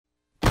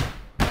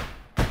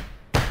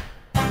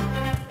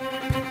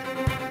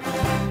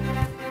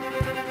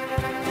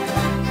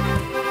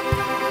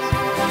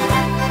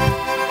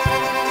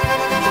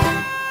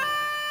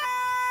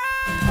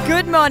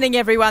Good morning,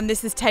 everyone.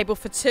 This is Table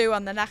for Two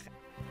on the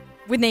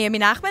with Naomi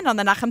Nachman on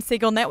the Nachum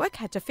Segal Network.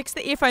 Had to fix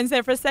the earphones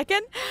there for a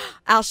second.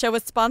 Our show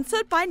is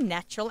sponsored by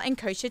Natural and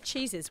Kosher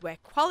Cheeses, where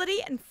quality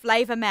and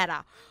flavour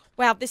matter.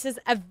 Wow, this is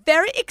a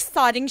very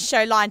exciting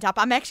show lined up.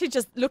 I'm actually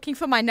just looking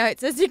for my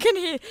notes. As you can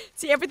hear,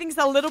 see, everything's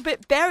a little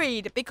bit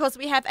buried because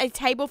we have a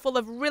table full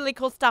of really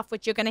cool stuff,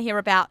 which you're going to hear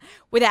about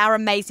with our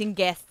amazing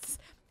guests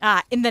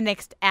in the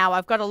next hour.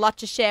 I've got a lot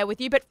to share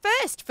with you. But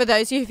first, for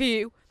those of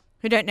you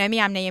who don't know me,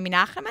 I'm Naomi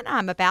Nachum, and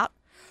I'm about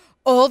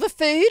all the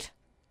food,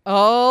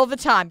 all the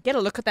time. Get a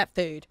look at that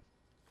food.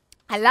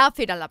 I love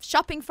food. I love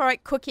shopping for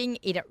it, cooking,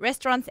 eat at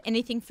restaurants,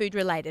 anything food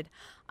related.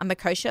 I'm a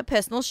kosher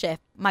personal chef.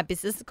 My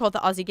business is called the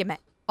Aussie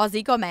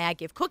Gourmet. I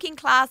give cooking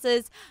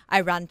classes.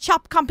 I run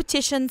chop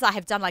competitions. I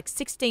have done like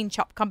 16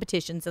 chop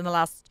competitions in the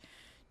last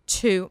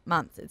 2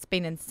 months. It's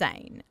been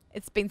insane.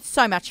 It's been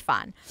so much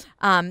fun.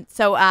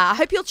 So I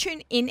hope you'll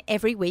tune in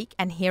every week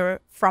and hear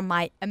from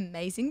my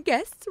amazing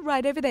guests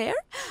right over there.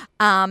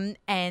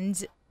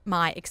 And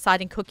my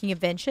exciting cooking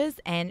adventures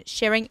and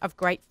sharing of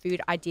great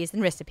food ideas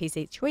and recipes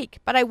each week.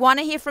 But I want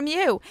to hear from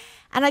you.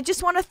 And I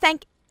just want to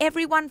thank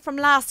everyone from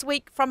last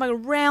week from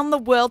around the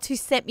world who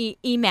sent me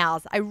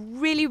emails. I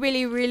really,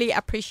 really, really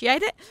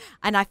appreciate it.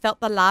 And I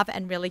felt the love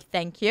and really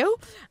thank you.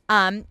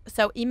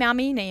 So email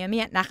me,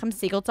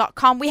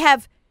 naomi@nachumsegal.com. We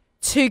have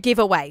 2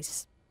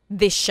 giveaways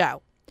this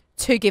show.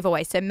 2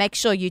 giveaways. So make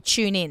sure you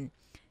tune in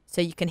so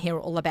you can hear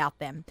all about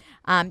them.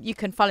 You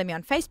can follow me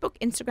on Facebook,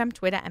 Instagram,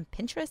 Twitter, and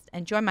Pinterest,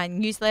 and join my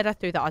newsletter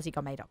through the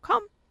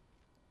AussieGourmet.com.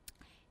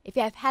 If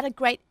you have had a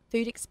great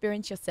food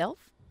experience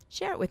yourself,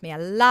 share it with me. I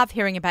love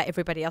hearing about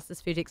everybody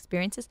else's food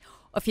experiences.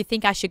 Or if you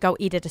think I should go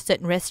eat at a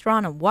certain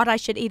restaurant and what I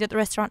should eat at the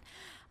restaurant,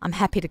 I'm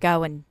happy to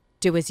go and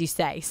do as you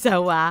say.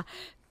 So I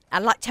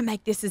like to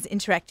make this as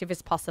interactive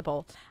as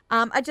possible.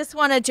 I just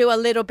want to do a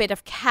little bit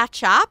of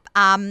catch up.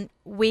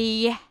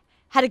 We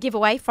had a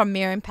giveaway from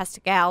Miriam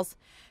Pastigal's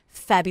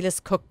fabulous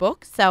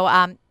cookbook. So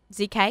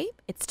ZK,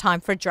 it's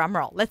time for a drum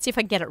roll. Let's see if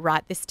I can get it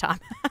right this time.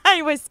 I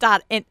always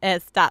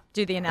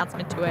do the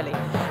announcement too early.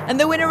 And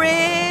the winner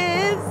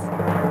is...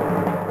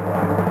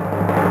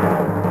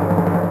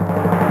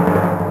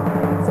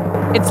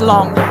 It's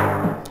long.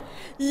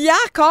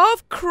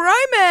 Yaakov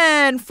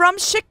Kroman from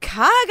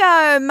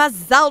Chicago.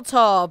 Mazal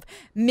Tov.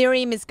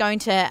 Miriam is going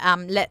to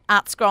let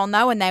Art Scroll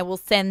know, and they will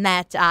send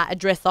that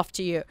address off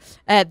to you,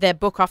 their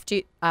book off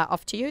to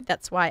you.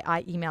 That's why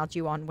I emailed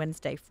you on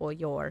Wednesday for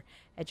your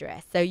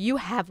address. So you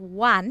have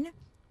won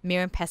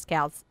Miriam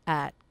Pascal's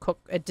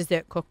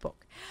dessert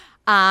cookbook.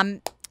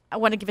 I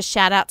want to give a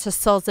shout out to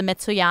Sol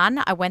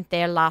Metsuyan. I went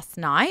there last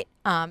night.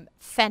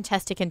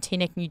 Fantastic in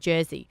Teaneck, New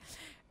Jersey.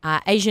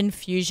 Asian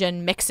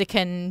fusion,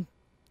 Mexican,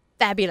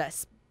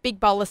 fabulous. Big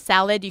bowl of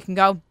salad. You can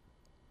go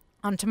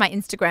onto my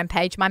Instagram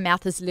page. My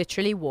mouth is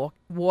literally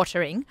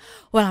watering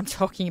when I'm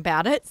talking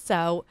about it.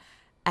 So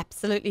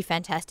absolutely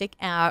fantastic.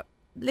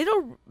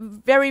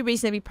 Very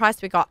reasonably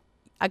priced. I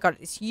got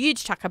this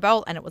huge taco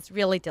bowl and it was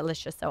really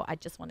delicious. So I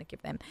just want to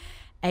give them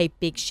a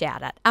big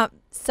shout out.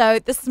 So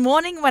this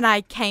morning when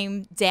I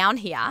came down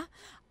here,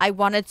 I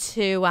wanted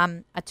to,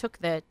 I took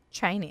the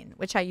train in,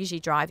 which I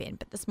usually drive in.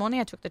 But this morning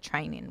I took the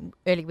train in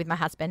early with my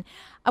husband.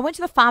 I went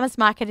to the farmer's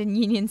market in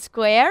Union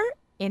Square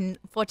in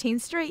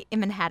 14th Street in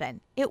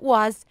Manhattan. It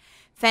was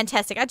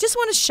fantastic. I just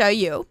want to show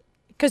you,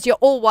 because you're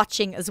all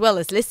watching as well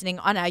as listening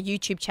on our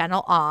YouTube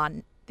channel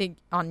on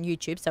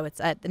YouTube. So it's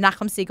the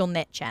Nachum Segal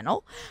Net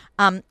channel.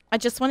 I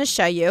just want to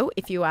show you,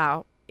 if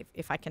you're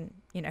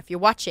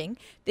watching,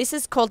 this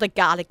is called a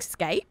garlic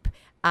scape.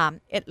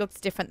 It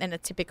looks different than a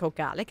typical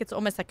garlic. It's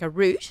almost like a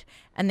root,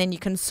 and then you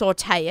can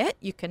saute it.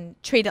 You can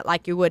treat it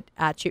like you would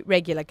treat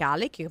regular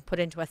garlic. You can put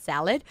it into a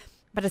salad,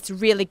 but it's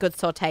really good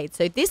sauteed.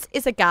 So this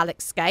is a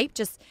garlic scape.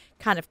 Just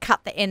kind of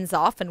cut the ends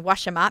off and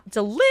wash them up.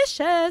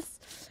 Delicious.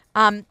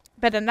 But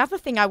another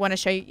thing I want to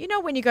show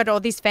you, when you go to all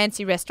these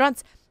fancy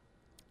restaurants,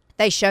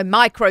 they show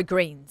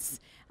microgreens.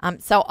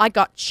 So I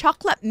got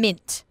chocolate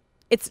mint.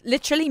 It's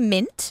literally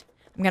mint.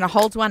 I'm going to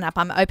hold one up.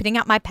 I'm opening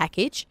up my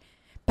package,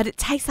 but it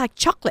tastes like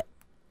chocolate.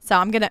 So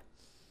I'm going to,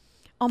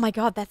 oh my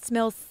God, that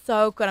smells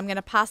so good. I'm going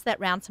to pass that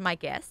round to my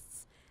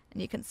guests.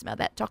 And you can smell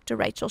that. Dr.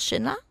 Rachel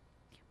Schindler.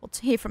 We'll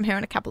hear from her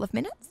in a couple of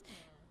minutes.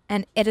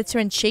 And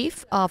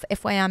editor-in-chief of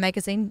FYI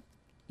magazine,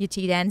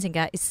 Yuti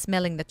Danzinger, is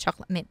smelling the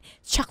chocolate mint.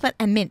 Chocolate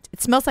and mint.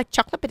 It smells like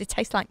chocolate, but it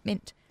tastes like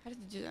mint. How did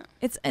you do that?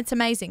 It's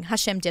amazing.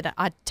 Hashem did it.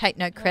 I take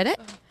no credit.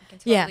 I can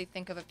totally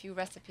think of a few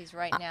recipes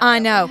right now. I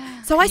know.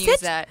 So I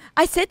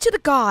said to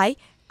the guy,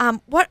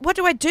 what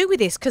do I do with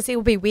this? Because it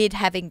would be weird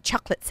having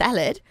chocolate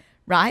salad,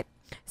 right?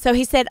 So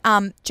he said,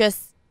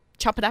 just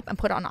chop it up and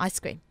put it on ice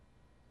cream.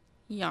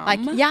 Yum. Like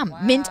yum,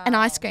 Wow. mint and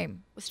ice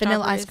cream. With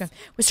Vanilla ice strawberries.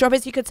 cream. With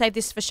strawberries, you could save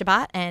this for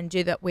Shabbat and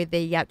do that with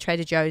the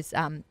Trader Joe's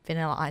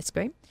vanilla ice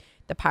cream.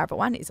 The Parva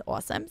one is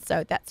awesome.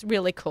 So that's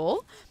really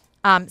cool.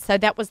 So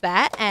that was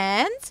that.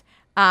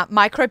 And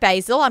micro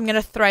basil. I'm going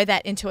to throw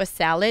that into a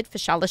salad for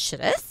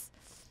Shalashidis.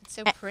 It's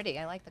so pretty.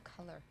 I like the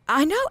color.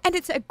 I know. And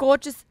it's a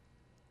gorgeous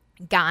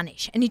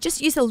garnish. And you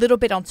just use a little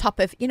bit on top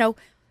of,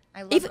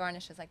 I love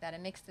garnishes like that.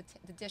 It makes the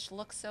dish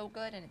look so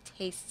good and it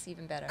tastes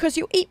even better. Because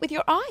you eat with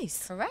your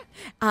eyes. Correct.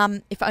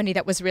 If only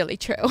that was really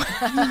true.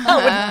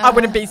 I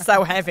wouldn't be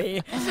so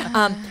heavy.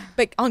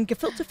 But on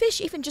gefilte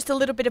fish, even just a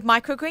little bit of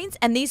microgreens,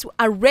 and these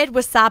are red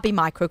wasabi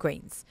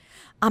microgreens.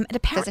 And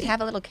apparently, Does it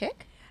have a little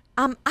kick?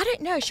 I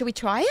don't know. Should we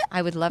try it?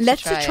 I would love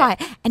Let's to try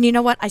it. And you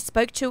know what? I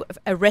spoke to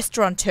a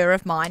restaurateur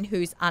of mine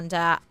who's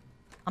under.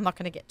 I'm not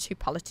going to get too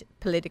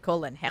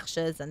political and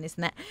hershers and this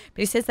and that, but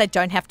he says they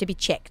don't have to be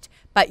checked.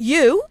 But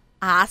you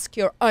ask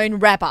your own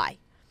rabbi.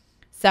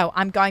 So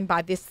I'm going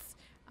by this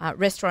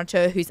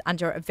restaurateur who's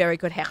under a very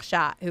good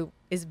hersher, who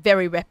is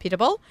very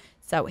reputable.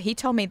 So he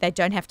told me they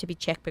don't have to be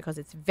checked because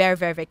it's very,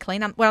 very, very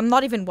clean. I'm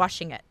not even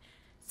washing it.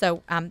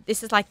 So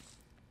this is like,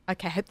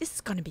 okay, I hope this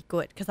is going to be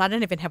good because I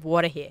don't even have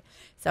water here.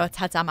 So it's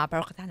Hadama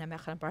Baruch Atah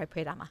Melech B'rei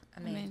Pridama.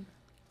 Amen.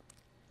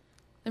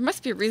 There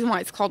must be a reason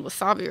why it's called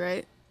wasabi,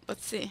 right?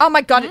 Let's see. Oh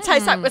my God, it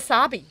tastes like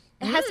wasabi.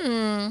 It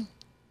has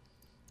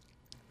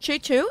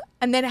choo-choo,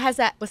 and then it has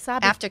that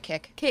wasabi After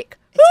kick. kick.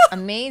 It's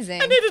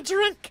amazing. I need a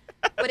drink.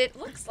 But it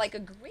looks like a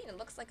green. It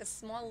looks like a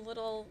small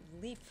little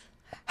leaf.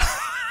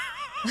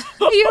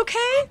 Are you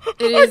okay?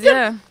 It is,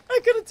 yeah.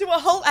 I'm going to do a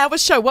whole hour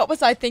show. What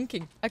was I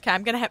thinking? Okay,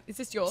 I'm going to have... Is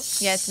this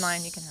yours? Yeah, it's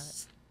mine. You can have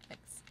it.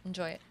 Thanks.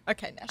 Enjoy it.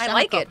 Okay, now. I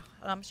like it.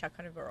 Oh,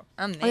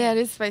 yeah, it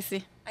is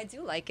spicy. I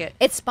do like it.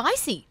 It's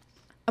spicy.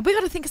 We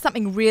got to think of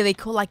something really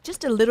cool, like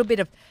just a little bit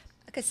of...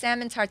 Like a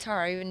salmon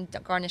tartare, or even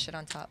garnish it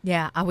on top.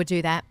 Yeah, I would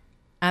do that.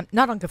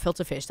 Not on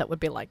gefilte fish. That would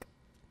be like...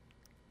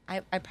 I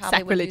probably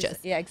sacrilegious. would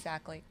use, yeah,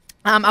 exactly.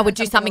 I would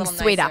do something a little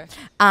sweeter.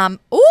 nicer.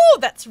 Oh,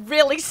 that's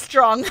really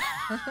strong.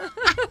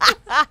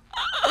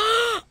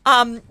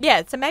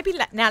 Yeah, so maybe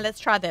now let's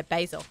try the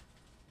basil.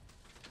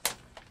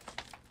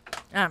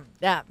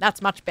 Yeah,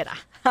 that's much better.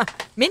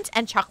 Mint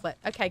and chocolate.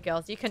 Okay,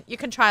 girls, you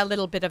can try a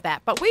little bit of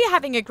that. But we are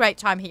having a great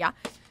time here.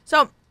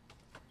 So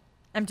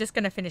I'm just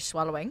going to finish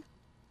swallowing.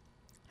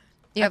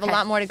 You have a Okay.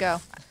 lot more to go.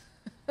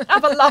 I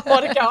have a lot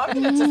more to go.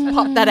 I'm going to just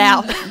pop that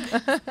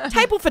out.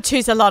 Table for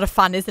two's a lot of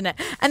fun, isn't it?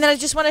 And then I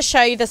just want to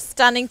show you the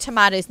stunning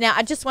tomatoes. Now,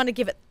 I just want to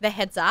give it the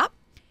heads up.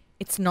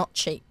 It's not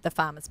cheap, the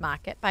farmer's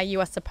market, but you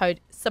are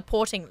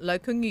supporting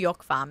local New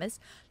York farmers.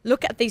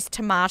 Look at these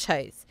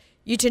tomatoes.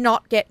 You do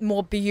not get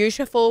more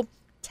beautiful,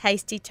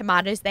 tasty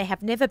tomatoes. They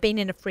have never been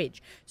in a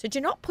fridge. So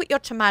do not put your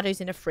tomatoes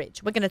in a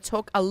fridge. We're going to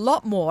talk a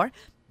lot more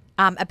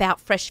about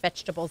fresh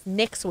vegetables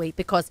next week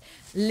because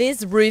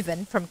Liz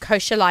Reuven from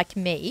Kosher Like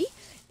Me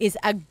is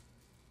an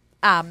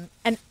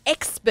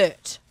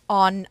expert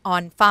on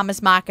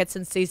farmers markets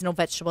and seasonal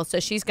vegetables. So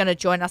she's going to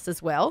join us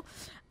as well.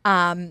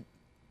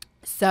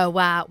 So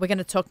we're going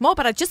to talk more,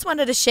 but I just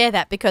wanted to share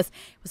that because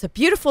it was a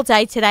beautiful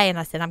day today and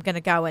I said I'm going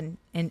to go and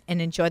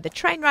enjoy the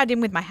train ride in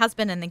with my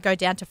husband and then go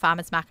down to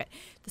farmers market.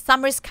 The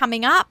summer is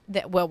coming up.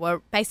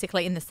 We're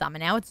basically in the summer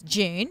now. It's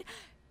June.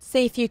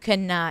 See if you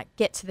can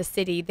get to the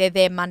city. They're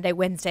there Monday,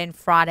 Wednesday and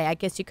Friday. I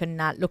guess you can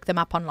look them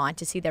up online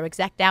to see their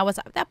exact hours.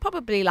 They're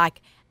probably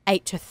like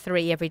 8 to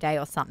 3 every day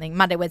or something.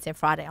 Monday, Wednesday and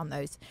Friday on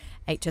those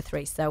 8 to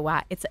 3.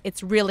 So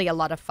it's really a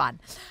lot of fun.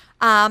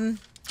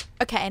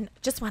 Okay, and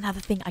just one other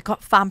thing. I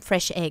got farm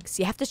fresh eggs.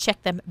 You have to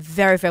check them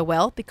very, very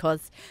well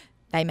because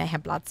they may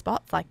have blood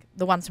spots, like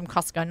the ones from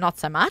Costco, not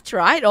so much,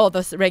 right? Or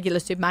the regular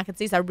supermarkets.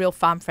 These are real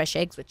farm fresh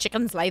eggs where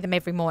chickens lay them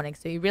every morning.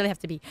 So you really have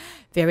to be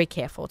very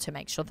careful to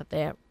make sure that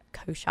they're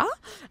kosher.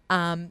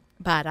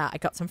 But I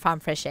got some farm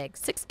fresh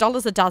eggs.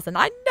 $6 a dozen.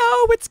 I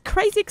know it's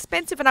crazy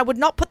expensive and I would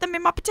not put them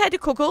in my potato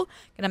kugel.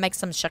 Going to make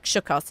some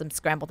shakshuka or some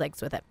scrambled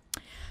eggs with it.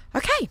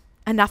 Okay,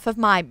 enough of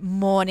my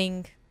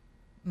morning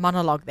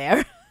monologue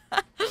there.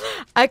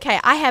 Okay,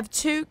 I have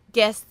two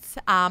guests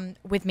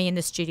with me in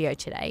the studio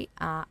today.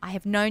 I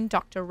have known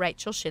Dr.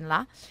 Rachel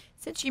Schindler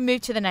since you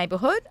moved to the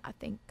neighborhood, I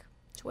think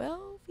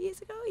 12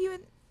 years ago. You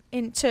went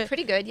into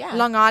Pretty good, yeah.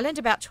 Long Island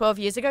about 12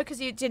 years ago because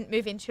you didn't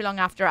move in too long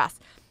after us.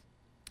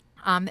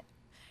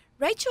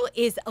 Rachel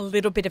is a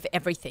little bit of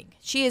everything.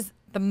 She is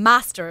the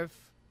master of,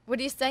 what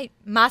do you say?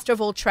 Master of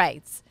all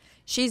trades.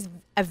 She's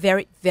a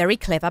very, very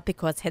clever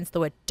because hence the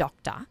word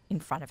doctor in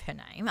front of her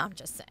name, I'm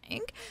just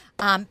saying.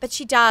 But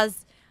she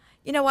does...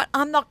 You know what?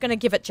 I'm not going to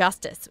give it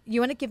justice.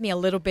 You want to give me a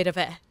little bit of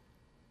a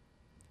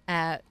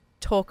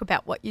talk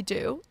about what you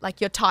do, like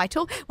your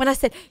title? When I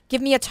said,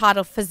 give me a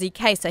title for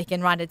ZK so he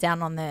can write it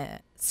down on the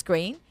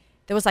screen,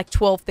 there was like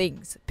 12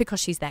 things because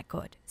she's that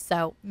good.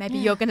 So maybe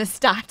you're going to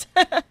start.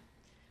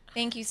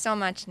 Thank you so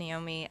much,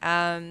 Naomi.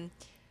 I'm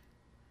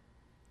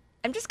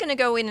just going to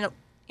go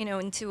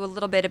into a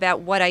little bit about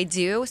what I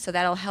do so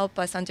that'll help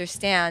us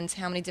understand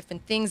how many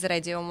different things that I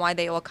do and why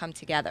they all come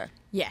together.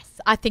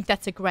 Yes, I think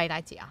that's a great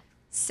idea.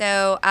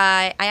 So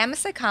I am a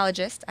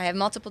psychologist. I have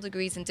multiple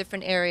degrees in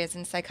different areas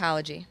in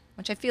psychology,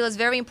 which I feel is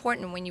very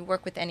important when you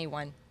work with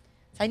anyone.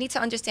 So I need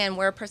to understand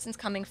where a person's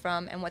coming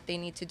from and what they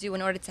need to do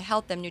in order to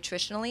help them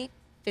nutritionally,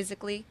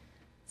 physically,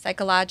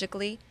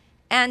 psychologically,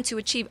 and to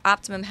achieve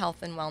optimum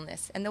health and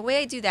wellness. And the way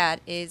I do that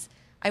is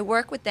I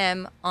work with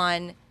them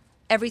on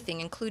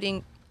everything,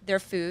 including their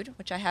food,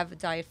 which I have a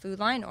diet food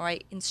line, or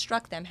I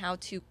instruct them how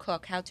to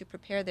cook, how to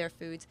prepare their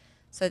foods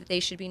so that they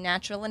should be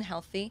natural and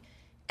healthy,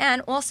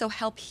 and also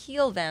help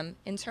heal them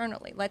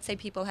internally. Let's say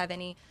people have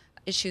any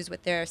issues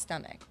with their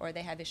stomach, or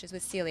they have issues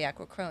with celiac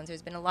or Crohn's.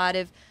 There's been a lot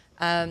of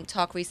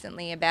talk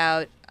recently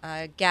about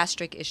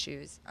gastric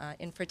issues,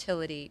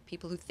 infertility,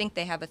 people who think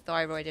they have a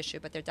thyroid issue,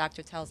 but their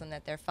doctor tells them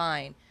that they're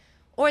fine.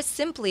 Or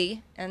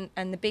simply, and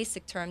the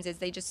basic terms is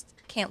they just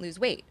can't lose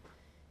weight.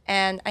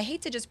 And I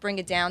hate to just bring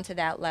it down to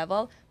that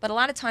level, but a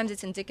lot of times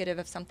it's indicative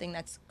of something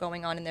that's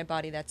going on in their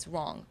body that's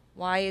wrong.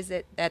 Why is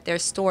it that they're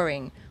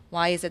storing?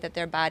 Why is it that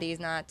their body is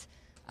not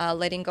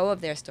letting go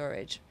of their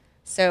storage?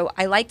 So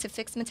I like to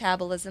fix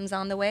metabolisms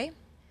on the way.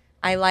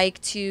 I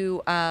like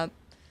to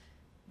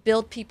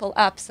build people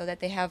up so that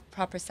they have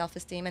proper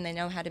self-esteem and they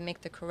know how to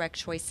make the correct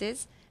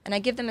choices. And I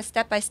give them a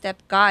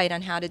step-by-step guide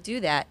on how to do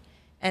that.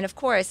 And of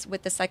course,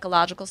 with the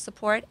psychological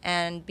support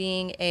and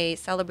being a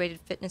celebrated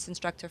fitness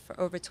instructor for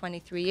over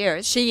 23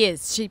 years. She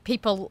is.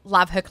 People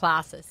love her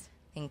classes.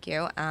 Thank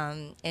you.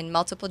 In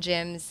multiple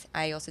gyms,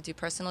 I also do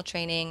personal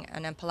training,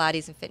 and I'm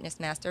Pilates and fitness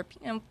master.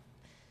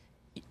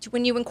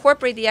 When you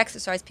incorporate the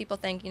exercise, people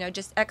think,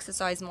 just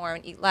exercise more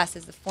and eat less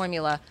is the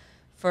formula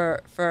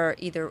for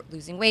either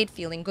losing weight,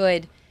 feeling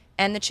good.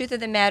 And the truth of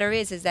the matter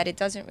is that it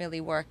doesn't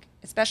really work,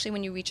 especially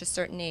when you reach a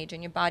certain age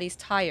and your body's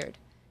tired.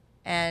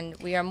 And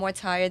we are more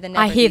tired than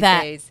ever I hear these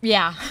that. days.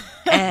 Yeah.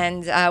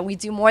 And we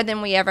do more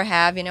than we ever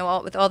have.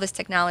 With all this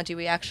technology,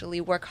 we actually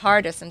work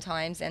harder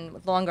sometimes and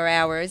with longer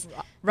hours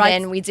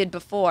than we did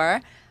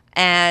before.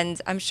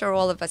 And I'm sure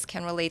all of us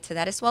can relate to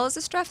that, as well as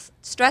the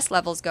stress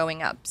levels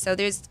going up. So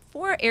there's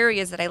 4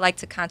 areas that I like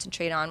to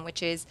concentrate on,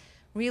 which is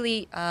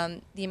really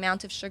the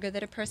amount of sugar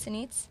that a person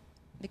eats,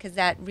 because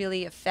that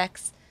really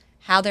affects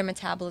how their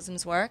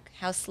metabolisms work,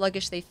 how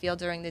sluggish they feel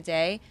during the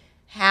day,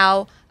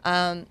 how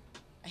I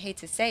hate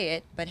to say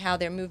it, but how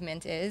their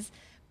movement is.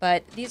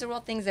 But these are all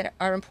things that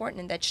are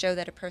important and that show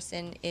that a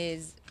person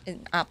is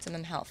in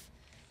optimum health.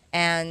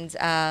 And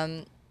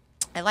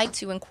I like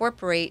to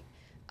incorporate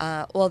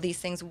all these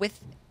things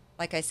with,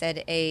 like I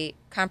said, a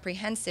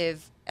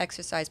comprehensive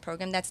exercise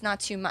program that's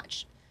not too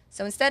much.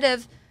 So instead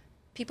of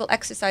people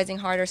exercising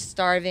harder,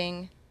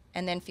 starving,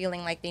 and then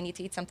feeling like they need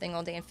to eat something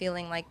all day and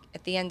feeling like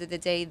at the end of the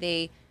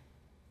day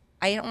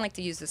I don't like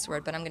to use this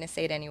word, but I'm going to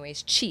say it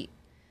anyways, cheat.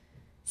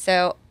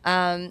 So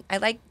I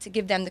like to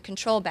give them the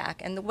control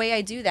back. And the way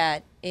I do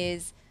that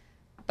is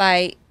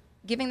by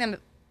giving them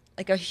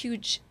like a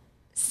huge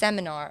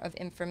seminar of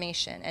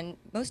information. And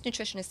most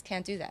nutritionists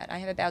can't do that. I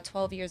have about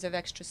 12 years of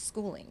extra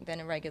schooling than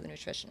a regular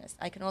nutritionist.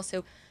 I can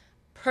also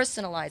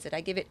personalize it.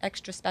 I give it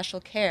extra special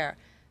care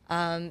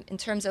in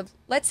terms of,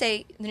 let's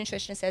say the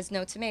nutritionist says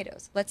no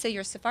tomatoes. Let's say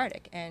you're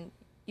Sephardic and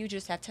you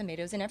just have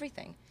tomatoes in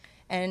everything.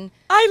 And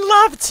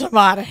I love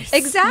tomatoes.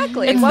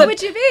 Exactly. What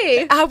would you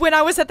be? When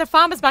I was at the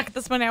farmer's market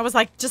this morning, I was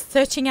like just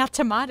searching out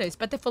tomatoes,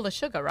 but they're full of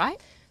sugar, right?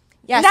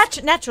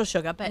 Yes. Natural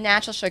sugar. But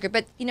natural sugar.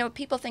 But,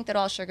 people think that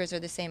all sugars are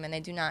the same, and they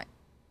do not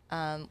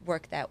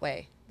work that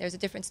way. There's a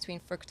difference between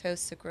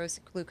fructose, sucrose,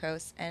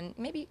 glucose, and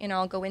maybe,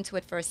 I'll go into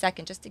it for a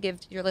second just to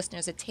give your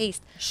listeners a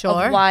taste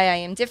of why I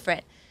am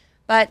different.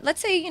 But let's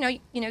say,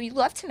 you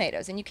love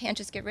tomatoes, and you can't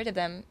just get rid of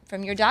them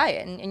from your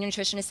diet. And your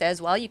nutritionist says,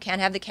 well, you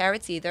can't have the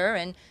carrots either,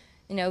 and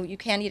you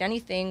can't eat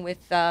anything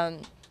with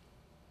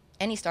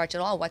any starch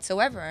at all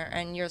whatsoever.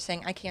 And you're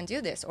saying, I can't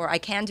do this, or I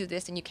can do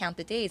this, and you count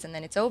the days, and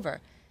then it's over.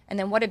 And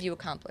then what have you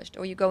accomplished?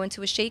 Or you go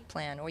into a shake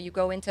plan, or you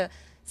go into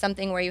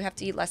something where you have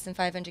to eat less than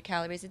 500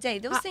 calories a day.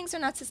 Those things are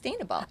not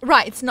sustainable.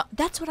 Right. It's not.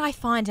 That's what I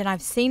find, and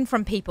I've seen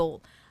from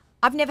people.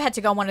 I've never had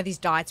to go on one of these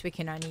diets where you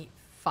can only eat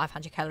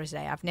 500 calories a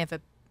day.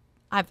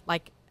 I've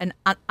like an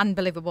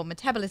unbelievable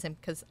metabolism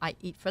because I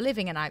eat for a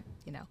living, and I,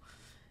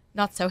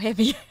 not so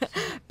heavy.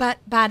 but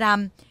I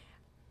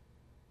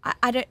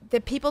don't.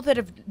 The people that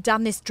have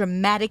done this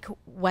dramatic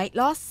weight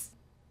loss,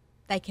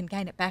 they can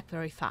gain it back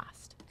very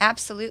fast.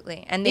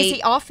 Absolutely. And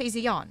easy off,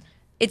 easy on.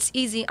 It's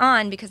easy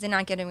on because they're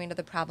not getting rid of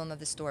the problem of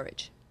the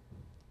storage.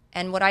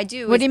 And what I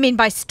do What do you mean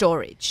by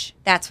storage?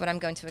 That's what I'm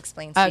going to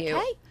explain to you.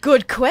 Okay.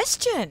 Good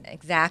question.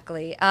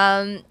 Exactly.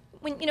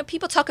 When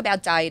people talk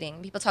about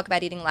dieting, people talk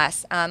about eating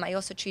less. I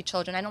also treat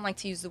children. I don't like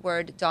to use the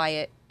word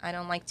diet. I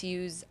don't like to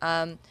use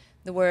the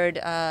word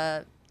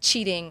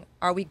cheating.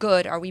 Are we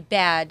good? Are we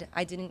bad?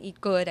 I didn't eat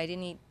good. I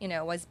didn't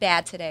eat, was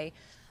bad today.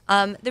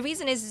 The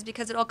reason is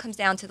because it all comes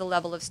down to the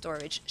level of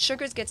storage.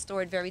 Sugars get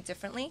stored very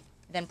differently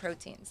than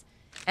proteins.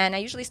 And I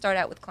usually start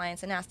out with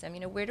clients and ask them,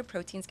 where do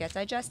proteins get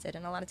digested?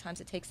 And a lot of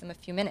times it takes them a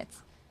few minutes.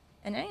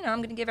 And, I'm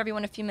going to give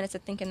everyone a few minutes to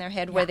think in their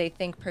head where they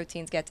think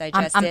proteins get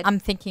digested. I'm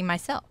thinking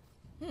myself.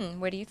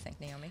 Where do you think,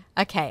 Naomi?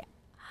 Okay.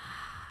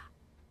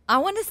 I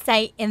want to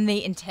say in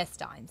the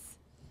intestines.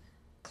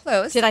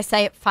 Close. Did I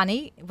say it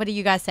funny? What do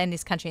you guys say in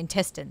this country?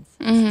 Intestines.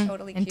 It's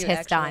totally cute,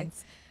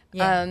 Intestines. actually.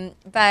 Yeah.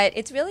 But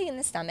it's really in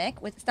the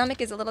stomach. The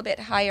stomach is a little bit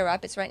higher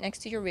up. It's right next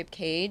to your rib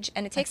cage.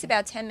 And it takes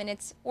about 10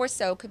 minutes or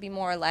so, could be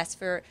more or less,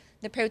 for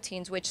the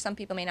proteins, which some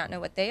people may not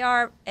know what they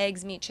are,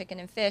 eggs, meat, chicken,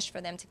 and fish,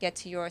 for them to get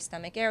to your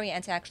stomach area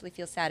and to actually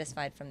feel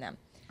satisfied from them.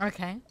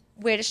 Okay.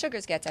 Where do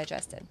sugars get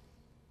digested?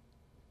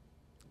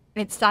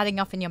 It's starting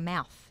off in your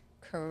mouth.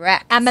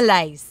 Correct.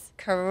 Amylase.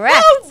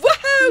 Correct. Oh,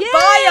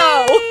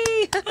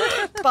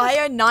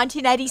 Bio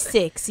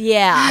 1986.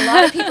 Yeah. A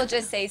lot of people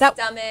just say That-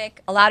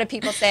 stomach. A lot of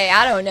people say,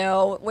 I don't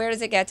know, where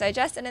does it get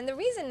digested? And the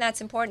reason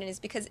that's important is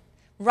because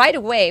right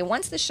away,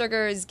 once the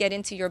sugars get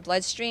into your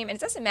bloodstream, and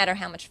it doesn't matter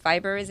how much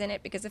fiber is in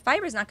it, because the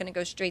fiber is not going to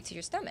go straight to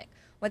your stomach.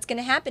 What's going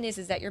to happen is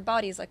that your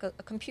body is like a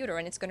computer,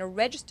 and it's going to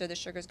register the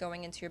sugars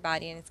going into your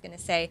body, and it's going to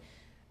say,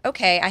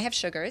 okay, I have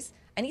sugars.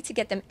 I need to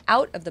get them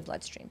out of the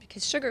bloodstream,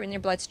 because sugar in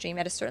your bloodstream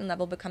at a certain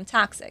level become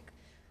toxic.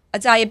 A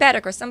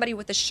diabetic or somebody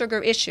with a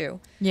sugar issue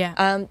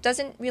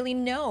doesn't really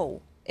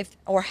know if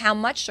or how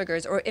much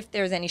sugars or if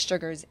there's any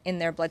sugars in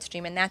their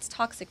bloodstream, and that's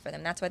toxic for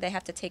them. That's why they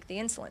have to take the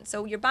insulin.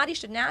 So your body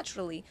should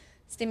naturally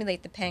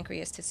stimulate the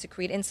pancreas to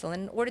secrete insulin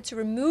in order to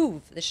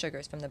remove the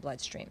sugars from the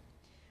bloodstream.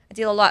 I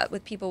deal a lot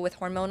with people with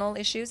hormonal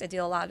issues. I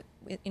deal a lot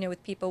with,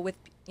 with people with,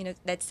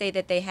 that say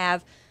that they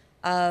have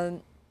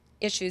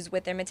issues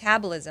with their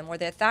metabolism or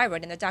their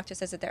thyroid, and the doctor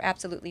says that they're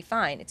absolutely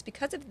fine. It's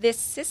because of this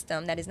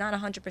system that is not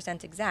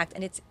 100% exact,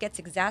 and it gets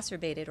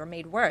exacerbated or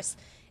made worse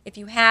if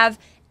you have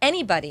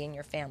anybody in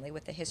your family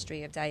with a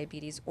history of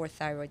diabetes or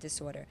thyroid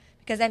disorder,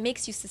 because that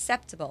makes you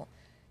susceptible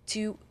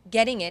to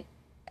getting it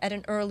at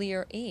an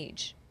earlier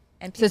age.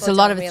 And So it's a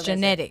lot of it's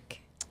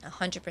genetic.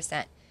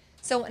 100%.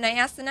 So when I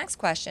asked the next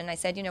question, I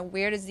said,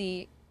 where does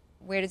the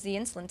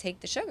insulin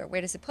take the sugar?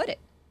 Where does it put it?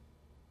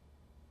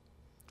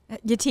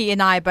 Yati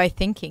and I are both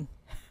thinking.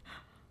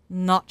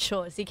 Not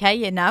sure. ZK,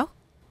 you know?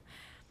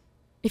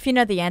 If you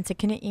know the answer,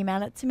 can you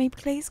email it to me,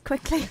 please,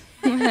 quickly?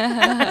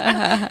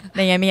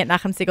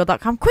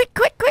 Naomi@nachumsiegel.com. Quick.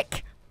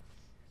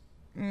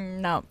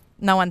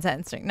 No one's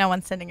answering. No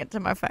one's sending it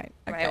to my phone.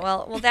 Okay. Right.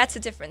 Well, that's the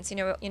difference. A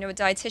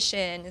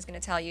dietitian is going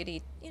to tell you to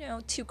eat,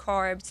 2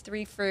 carbs,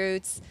 3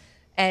 fruits,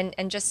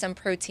 and just some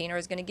protein, or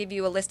is going to give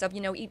you a list of,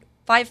 eat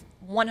 5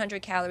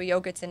 100-calorie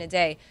yogurts in a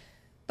day.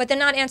 But they're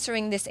not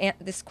answering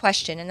this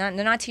question, and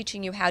they're not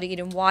teaching you how to eat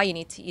and why you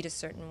need to eat a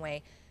certain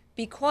way,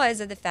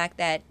 because of the fact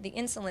that the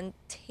insulin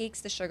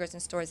takes the sugars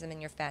and stores them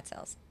in your fat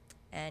cells.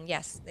 And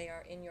yes, they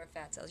are in your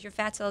fat cells. Your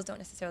fat cells don't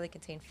necessarily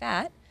contain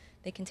fat.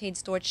 They contain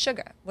stored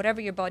sugar,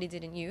 whatever your body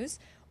didn't use,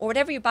 or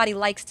whatever your body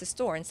likes to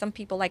store. And some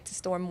people like to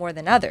store more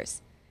than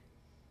others.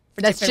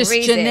 That's just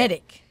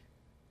genetic.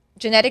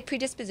 Genetic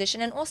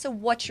predisposition, and also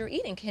what you're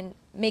eating can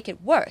make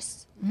it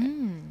worse.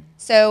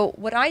 So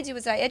what I do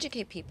is I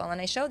educate people, and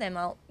I show them,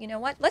 well, you know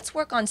what? Let's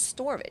work on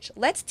storage.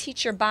 Let's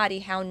teach your body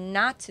how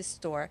not to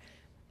store.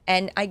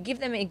 And I give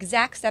them an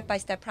exact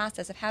step-by-step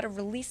process of how to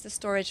release the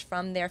storage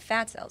from their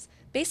fat cells.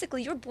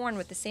 Basically, you're born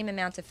with the same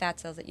amount of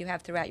fat cells that you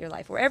have throughout your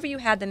life. Wherever you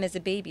had them as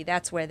a baby,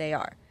 that's where they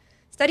are.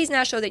 Studies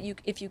now show that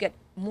if you get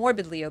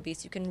morbidly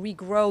obese, you can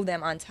regrow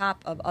them on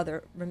top of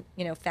other,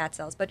 fat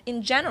cells. But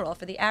in general,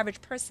 for the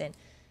average person,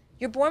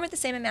 you're born with the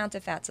same amount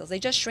of fat cells. They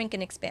just shrink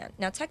and expand.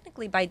 Now,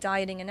 technically, by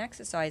dieting and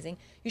exercising,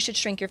 you should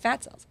shrink your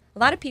fat cells. A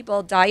lot of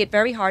people diet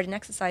very hard and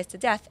exercise to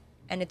death,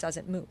 and it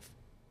doesn't move.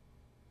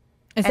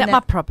 Is that my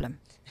problem?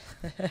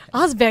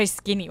 I was very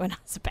skinny when I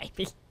was a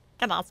baby.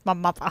 Can ask my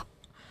mother.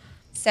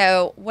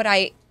 So what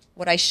I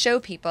show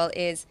people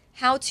is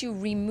how to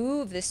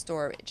remove the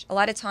storage. A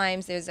lot of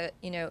times there's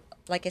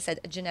like I said,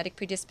 a genetic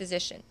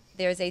predisposition.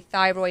 There's a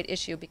thyroid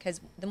issue,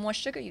 because the more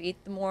sugar you eat,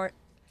 the more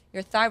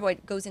your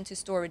thyroid goes into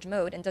storage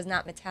mode and does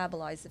not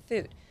metabolize the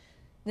food.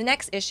 The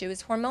next issue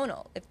is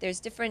hormonal. If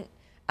there's different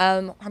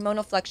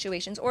hormonal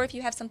fluctuations, or if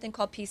you have something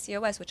called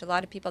PCOS, which a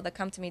lot of people that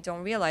come to me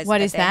don't realize what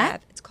that is they that?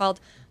 have. It's called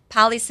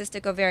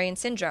polycystic ovarian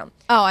syndrome.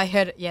 Oh, I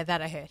heard it. Yeah,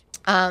 that I heard.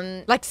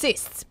 Like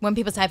cysts. When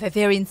people say I have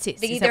ovarian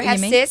cysts. They is either that what have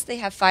you mean? cysts, they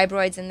have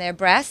fibroids in their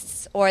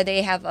breasts, or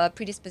they have a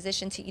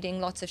predisposition to eating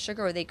lots of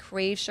sugar, or they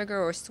crave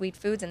sugar or sweet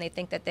foods, and they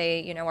think that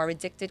they, are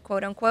addicted,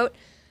 quote unquote.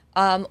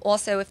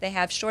 Also, if they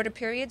have shorter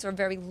periods or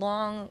very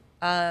long,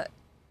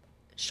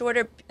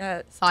 shorter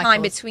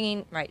time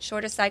between,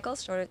 shorter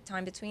cycles, shorter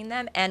time between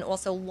them, and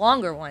also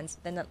longer ones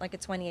than like a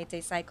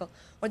 28-day cycle,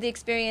 or they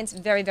experience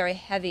very, very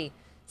heavy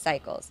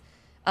cycles.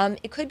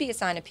 It could be a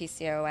sign of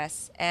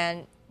PCOS,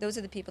 and those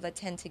are the people that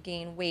tend to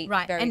gain weight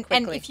very quickly.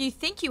 And if you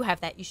think you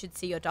have that, you should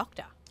see your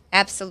doctor.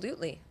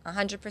 Absolutely,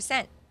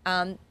 100%.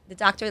 The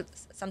doctor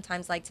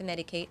sometimes like to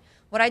medicate.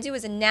 What I do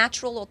is a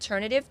natural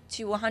alternative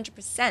to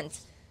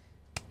 100%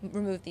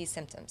 remove these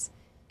symptoms.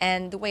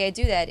 And the way I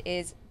do that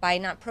is by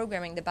not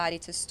programming the body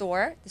to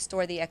store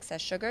the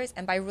excess sugars,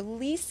 and by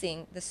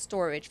releasing the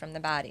storage from the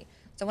body.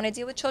 So when I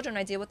deal with children,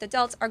 I deal with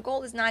adults, our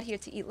goal is not here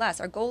to eat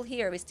less. Our goal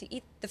here is to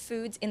eat the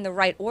foods in the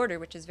right order,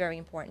 which is very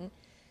important,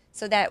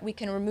 so that we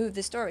can remove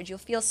the storage. You'll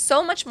feel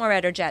so much more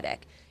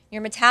energetic.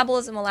 Your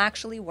metabolism will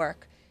actually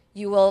work.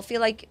 You will feel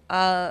like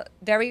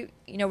very,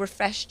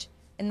 refreshed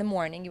in the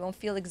morning. You won't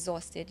feel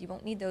exhausted. You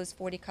won't need those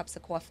 40 cups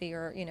of coffee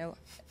or,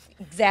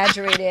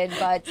 exaggerated,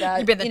 but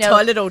you've been in the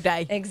toilet all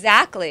day.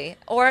 Exactly.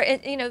 Or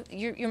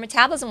your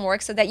metabolism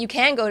works so that you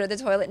can go to the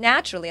toilet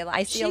naturally.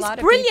 I see a lot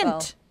of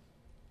people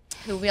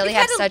who really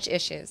have such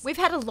issues. We've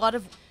had a lot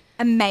of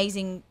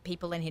amazing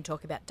people in here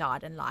talk about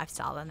diet and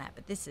lifestyle and that,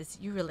 but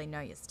you really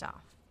know your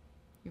stuff.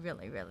 You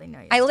really, really know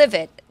your stuff. I live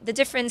it. The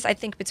difference, I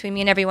think, between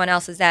me and everyone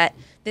else is that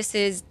this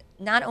is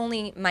not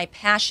only my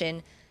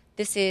passion,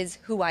 this is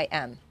who I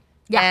am.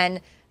 Yeah.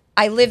 And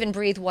I live and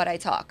breathe what I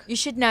talk. You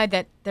should know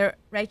that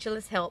Rachel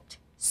has helped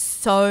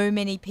so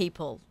many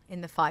people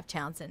in the 5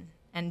 towns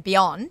and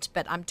beyond,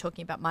 but I'm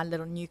talking about my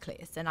little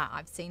nucleus, and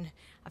I've seen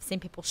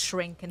people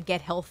shrink and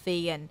get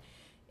healthy, and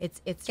it's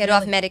Get really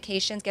off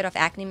medications, get off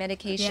acne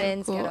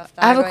medications, cool. get off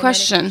I have a thyroid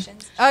question.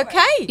 medications.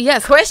 Okay.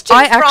 Yes. Question.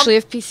 I actually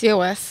have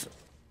PCOS.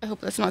 I hope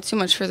that's not too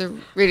much for the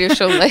radio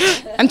show. Like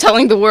I'm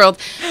telling the world,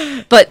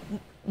 but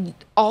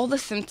all the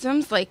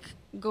symptoms like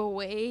go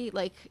away,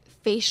 like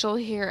facial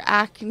hair,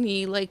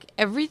 acne, like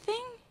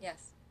everything.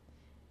 Yes.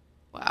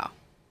 Wow.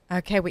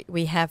 Okay,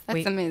 we have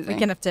That's amazing. We're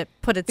gonna have to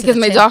put it to Because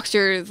the my test.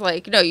 doctor is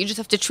like, no, you just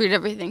have to treat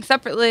everything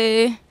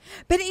separately.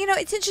 But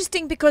it's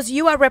interesting because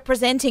you are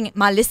representing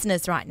my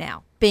listeners right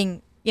now,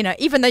 being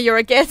even though you're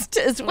a guest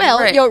as well,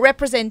 Right. you're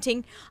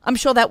representing. I'm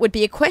sure that would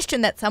be a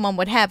question that someone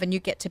would have, and you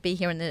get to be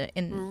here in the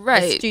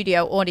Right.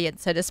 studio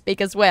audience, so to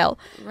speak, as well.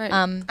 Right.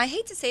 I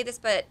hate to say this,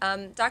 but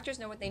doctors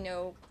know what they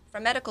know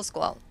from medical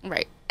school.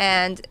 Right.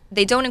 And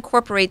they don't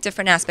incorporate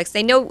different aspects.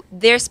 They know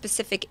their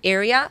specific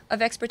area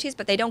of expertise,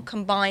 but they don't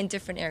combine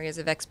different areas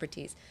of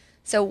expertise.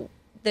 So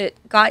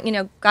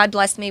God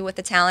blessed me with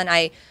the talent.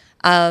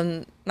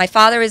 My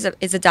father is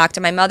a doctor.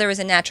 My mother is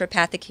a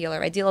naturopathic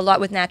healer. I deal a lot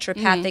with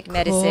naturopathic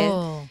medicine.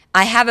 Cool.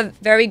 I have a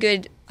very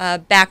good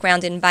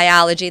background in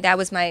biology. That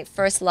was my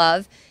first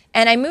love.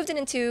 And I moved it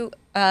into,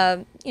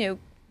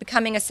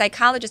 becoming a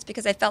psychologist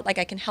because I felt like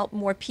I can help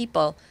more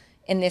people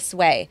in this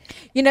way.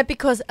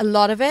 Because a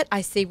lot of it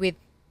I see with,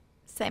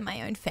 say,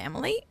 my own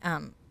family,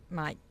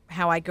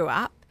 how I grew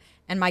up,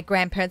 and my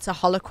grandparents are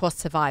Holocaust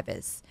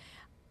survivors.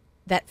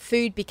 That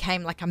food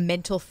became like a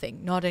mental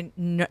thing, not a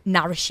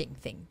nourishing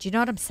thing. Do you know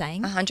what I'm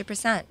saying?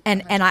 100%.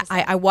 And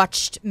I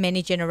watched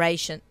many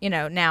generations,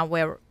 now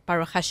we're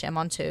Baruch Hashem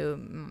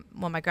onto,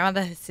 my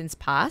grandmother has since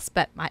passed,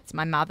 but it's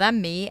my mother,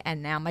 me,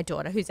 and now my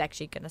daughter, who's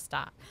actually going to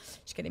start.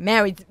 She's getting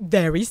married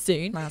very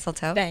soon. Mazel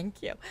tov.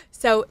 Thank you.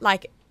 So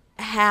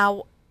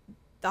how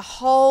the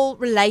whole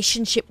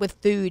relationship with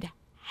food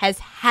has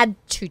had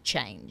to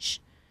change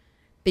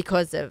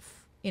because of,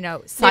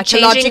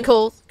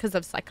 psychological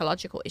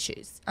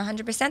issues.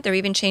 100%. They're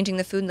even changing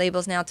the food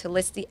labels now to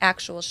list the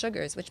actual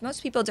sugars, which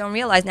most people don't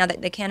realize now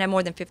that they can't have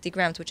more than 50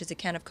 grams, which is a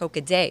can of Coke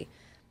a day.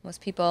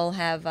 Most people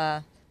have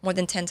more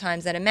than 10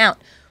 times that amount,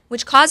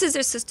 which causes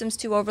their systems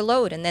to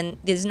overload, and then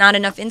there's not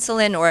enough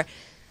insulin. Or,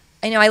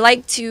 I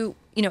like to,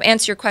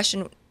 answer your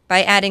question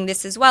by adding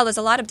this as well, is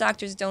a lot of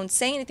doctors don't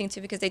say anything to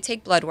you because they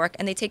take blood work,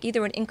 and they take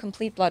either an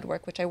incomplete blood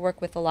work, which I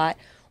work with a lot,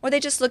 or they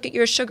just look at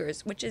your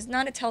sugars, which is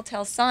not a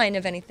telltale sign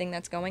of anything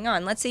that's going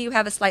on. Let's say you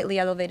have a slightly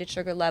elevated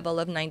sugar level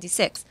of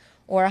 96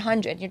 or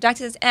 100. Your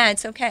doctor says,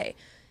 it's okay.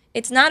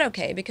 It's not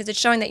okay because it's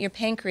showing that your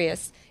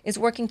pancreas is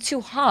working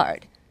too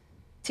hard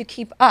to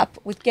keep up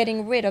with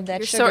getting rid of that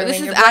You're sugar so, this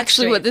in is your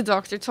actually bloodstream. what the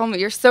doctor told me.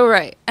 You're so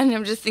right. And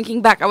I'm just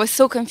thinking back. I was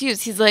so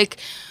confused. He's like,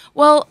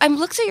 well, I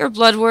looked at your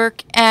blood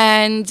work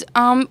and,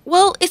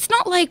 it's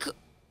not like,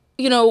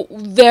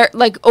 they're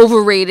like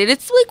overrated.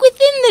 It's like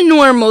within the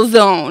normal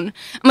zone.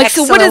 I'm like,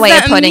 Excellent so what does way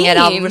that of putting mean? it.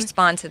 I'll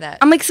respond to that.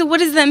 I'm like, so what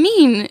does that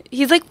mean?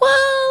 He's like,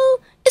 well,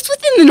 it's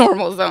within the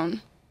normal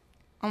zone.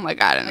 Oh my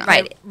God. I don't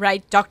know.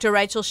 Right. Dr.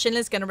 Rachel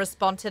Schindler is going to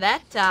respond to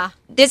that.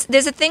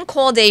 There's a thing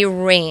called a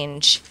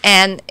range,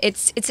 and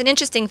it's an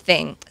interesting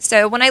thing.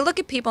 So when I look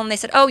at people and they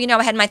said,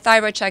 I had my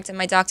thyroid checked and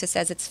my doctor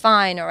says it's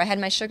fine, or I had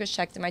my sugars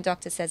checked and my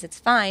doctor says it's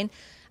fine,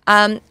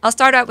 I'll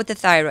start out with the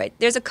thyroid.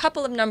 There's a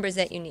couple of numbers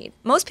that you need.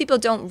 Most people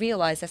don't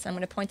realize this. I'm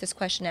going to point this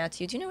question out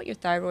to you. Do you know what your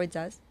thyroid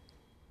does?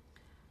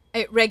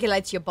 It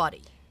regulates your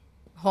body,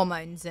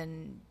 hormones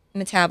and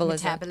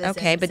Metabolism.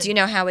 Okay, but do you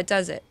know how it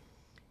does it?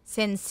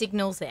 sends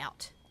signals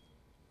out.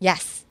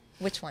 Yes.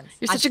 Which ones?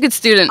 You're such a good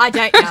student. I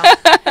don't know.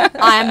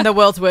 I am the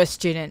world's worst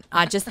student.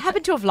 I just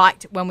happen to have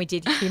liked when we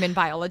did human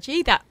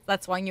biology.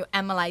 That's why your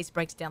amylase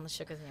breaks down the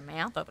sugars in your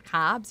mouth or the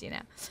carbs,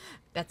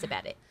 That's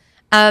about it.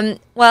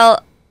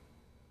 Well,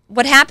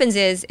 what happens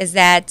is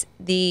that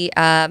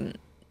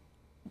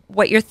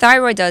what your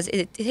thyroid does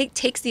is it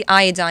takes the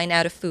iodine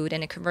out of food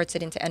and it converts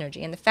it into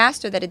energy. And the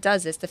faster that it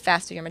does this, the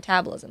faster your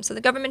metabolism. So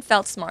the government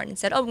felt smart and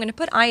said, we're going to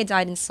put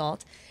iodine in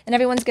salt and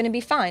everyone's going to be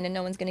fine and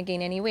no one's going to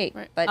gain any weight.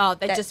 Right. But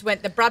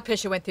the blood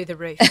pressure went through the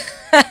roof.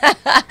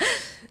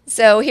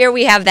 So here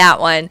we have that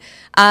one.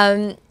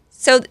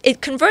 So it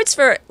converts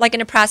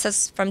in a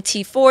process from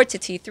T4 to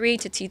T3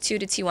 to T2 to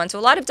T1. So a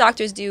lot of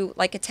doctors do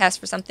like a test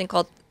for something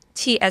called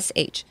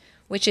TSH,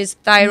 which is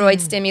thyroid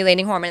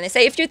stimulating hormone. And they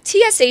say if your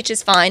TSH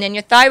is fine and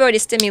your thyroid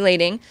is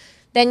stimulating,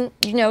 then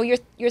your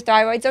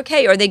thyroid's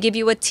okay. Or they give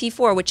you a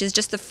T4, which is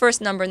just the first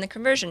number in the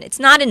conversion. It's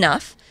not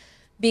enough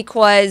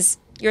because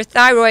your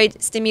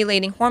thyroid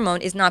stimulating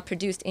hormone is not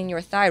produced in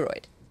your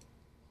thyroid.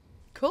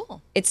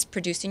 Cool. It's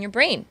produced in your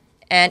brain.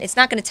 And it's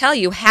not going to tell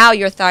you how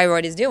your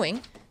thyroid is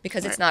doing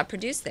because it's not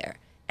produced there.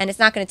 And it's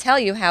not going to tell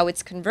you how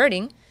it's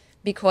converting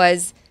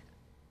because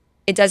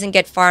it doesn't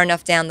get far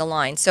enough down the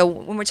line. So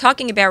when we're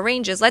talking about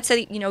ranges, let's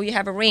say, you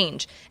have a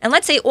range. And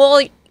let's say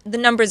all the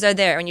numbers are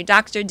there and your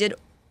doctor did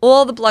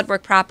all the blood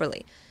work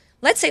properly.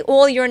 Let's say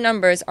all your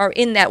numbers are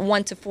in that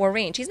 1 to 4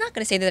 range. He's not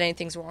going to say that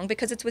anything's wrong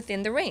because it's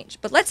within the range.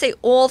 But let's say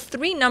all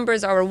 3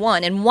 numbers are a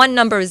 1 and 1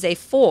 number is a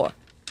 4.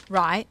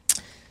 Right.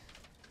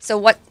 So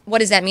what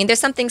does that mean? There's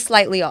something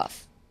slightly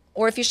off.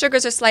 Or if your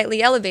sugars are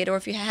slightly elevated, or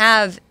if you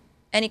have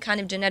any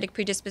kind of genetic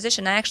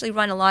predisposition, I actually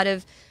run a lot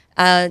of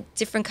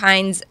different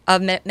kinds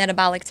of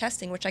metabolic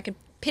testing, which I could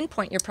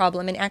pinpoint your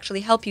problem and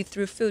actually help you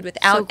through food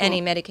without So cool.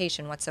 any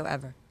medication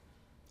whatsoever.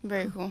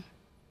 Very cool.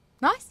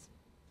 Nice.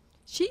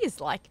 She is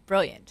like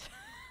brilliant.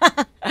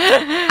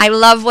 I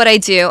love what I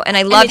do, and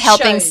I love it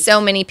helping shows.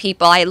 so many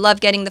people. I love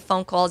getting the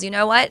phone calls. You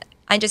know what?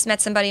 I just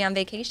met somebody on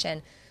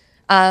vacation.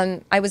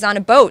 I was on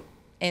a boat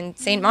in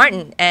St.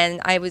 Martin,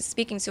 and I was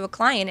speaking to a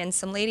client, and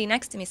some lady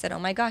next to me said, "Oh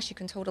my gosh, you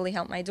can totally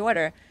help my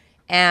daughter."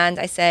 And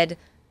I said,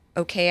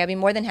 "Okay, I'd be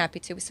more than happy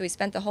to." So we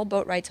spent the whole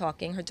boat ride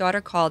talking. Her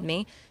daughter called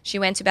me. She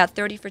went to about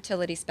 30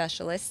 fertility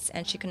specialists,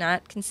 and she could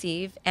not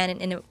conceive.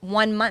 And in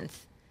 1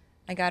 month,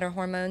 I got her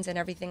hormones and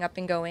everything up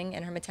and going,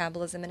 and her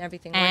metabolism and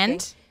everything working.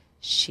 And?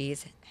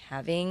 She's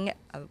having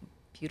a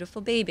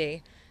beautiful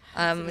baby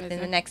within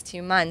the next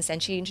 2 months.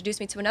 And she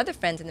introduced me to another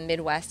friend in the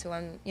Midwest who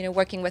I'm,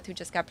 working with, who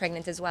just got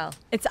pregnant as well.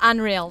 It's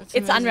unreal. It's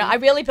amazing. unreal. I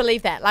really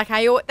believe that. Like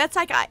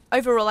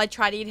overall, I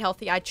try to eat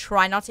healthy. I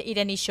try not to eat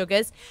any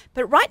sugars.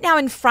 But right now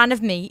in front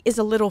of me is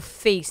a little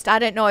feast. I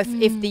don't know if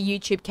the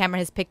YouTube camera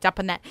has picked up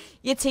on that.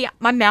 You see,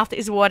 my mouth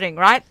is watering,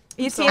 right?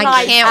 You see,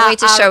 I can't wait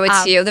to show it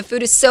to you. The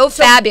food is so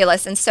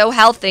fabulous and so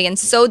healthy and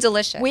so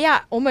delicious. We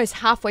are almost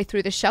halfway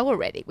through the show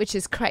already, which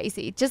is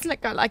crazy. Doesn't it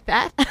go like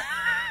that?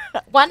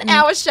 1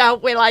 hour show.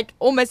 We're like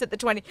almost at the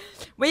 20.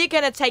 We're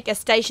going to take a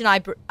station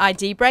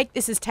ID break.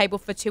 This is Table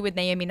for Two with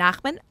Naomi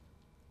Nachman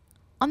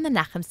on the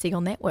Nachum Siegel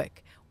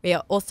Network. We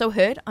are also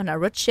heard on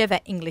Arut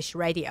Sheva English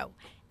Radio.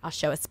 Our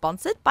show is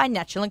sponsored by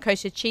Natural and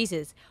Kosher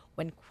Cheeses,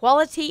 when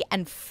quality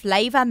and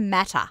flavor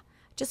matter.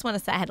 Just want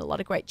to say I had a lot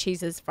of great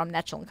cheeses from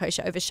Natural and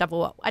Kosher over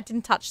Shavuot. I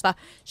didn't touch the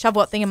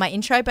Shavuot thing in my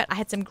intro, but I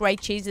had some great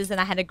cheeses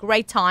and I had a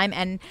great time.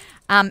 And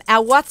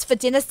our What's for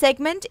Dinner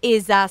segment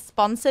is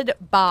sponsored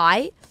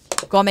by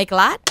Gourmet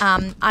Glatt.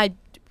 I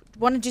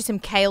want to do some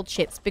kale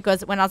chips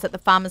because when I was at the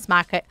farmer's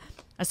market,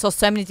 I saw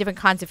so many different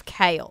kinds of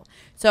kale.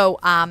 So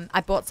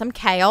I bought some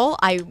kale.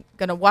 I'm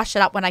going to wash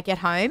it up when I get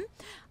home.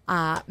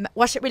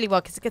 Wash it really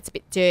well because it gets a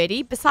bit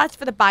dirty. Besides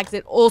for the bugs,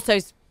 it also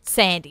is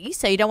sandy,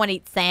 so you don't want to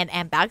eat sand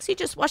and bugs. You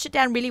just wash it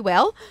down really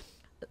well.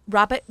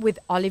 Rub it with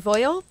olive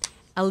oil,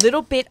 a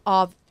little bit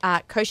of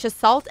kosher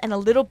salt, and a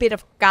little bit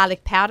of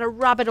garlic powder.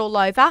 Rub it all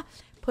over.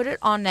 Put it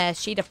on a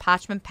sheet of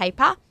parchment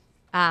paper,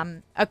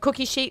 a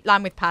cookie sheet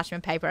lined with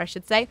parchment paper, I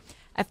should say.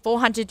 At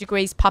 400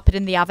 degrees, pop it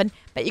in the oven.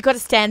 But you've got to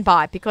stand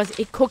by because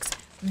it cooks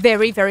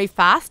very, very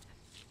fast.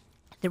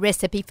 The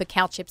recipe for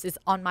kale chips is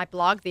on my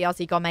blog,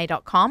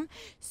 theaussiegourmet.com.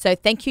 So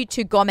thank you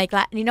to Gourmet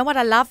Glatt. And you know what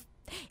I love?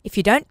 If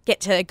you don't get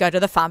to go to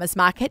the farmer's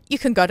market, you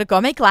can go to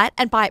Gourmet Glatt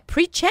and buy it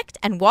pre-checked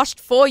and washed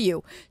for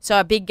you.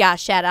 So a big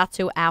shout out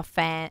to our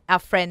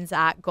friends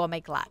at Gourmet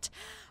Glatt.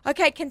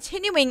 Okay,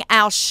 continuing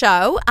our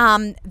show,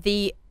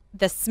 the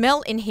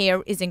smell in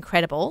here is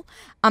incredible.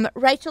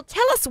 Rachel,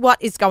 tell us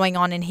what is going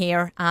on in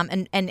here.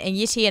 And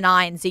Yitti and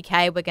I and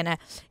ZK, we're going to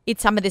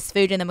eat some of this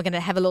food and then we're going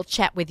to have a little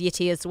chat with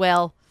Yitti as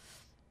well.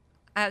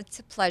 It's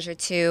a pleasure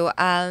to.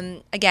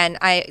 Again,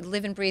 I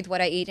live and breathe what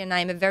I eat, and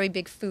I'm a very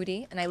big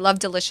foodie, and I love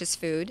delicious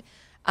food.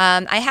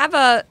 I have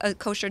a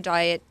kosher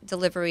diet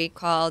delivery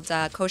called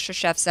Kosher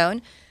Chef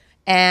Zone,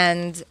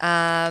 and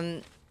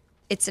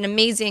it's an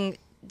amazing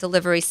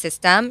delivery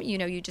system.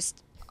 You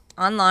just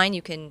online,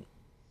 you can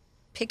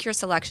pick your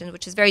selection,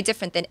 which is very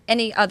different than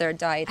any other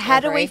diet How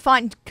do delivery. we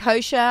find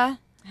kosher?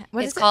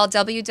 It's called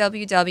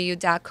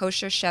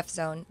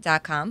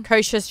www.kosherchefzone.com.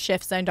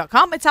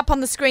 kosherchefzone.com. It's up on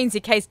the screen.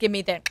 ZK's give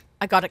me the,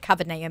 I got it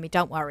covered, Naomi.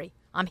 Don't worry.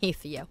 I'm here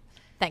for you.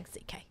 Thanks,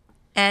 ZK.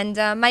 And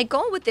my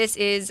goal with this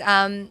is,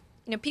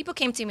 people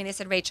came to me and they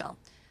said, Rachel,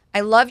 I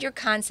love your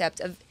concept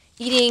of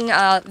eating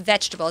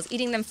vegetables,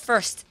 eating them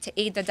first to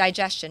aid the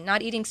digestion,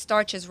 not eating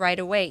starches right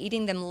away,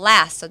 eating them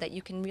last so that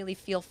you can really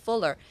feel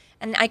fuller.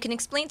 And I can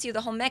explain to you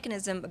the whole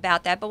mechanism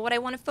about that, but what I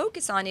want to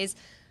focus on is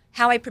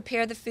how I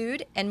prepare the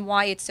food and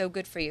why it's so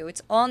good for you.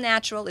 It's all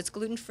natural, it's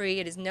gluten-free,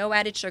 it is no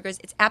added sugars,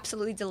 it's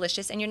absolutely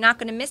delicious, and you're not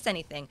going to miss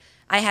anything.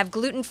 I have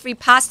gluten-free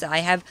pasta. I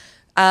have,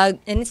 and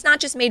it's not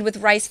just made with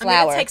rice flour.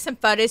 I'm going to take some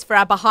photos for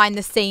our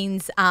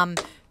behind-the-scenes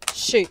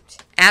shoot.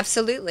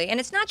 Absolutely. And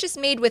it's not just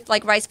made with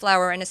like rice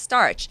flour and a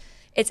starch.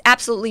 It's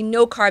absolutely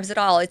no carbs at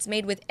all. It's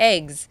made with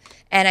eggs,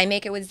 and I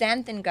make it with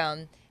xanthan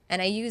gum,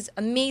 and I use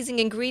amazing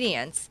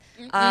ingredients.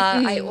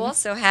 I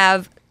also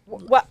have...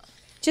 What?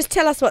 Just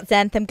tell us what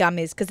xanthan gum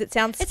is, because it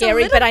sounds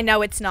scary, but I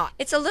know it's not.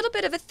 It's a little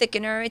bit of a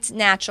thickener. It's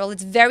natural.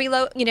 It's very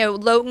low,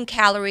 low in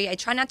calorie. I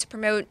try not to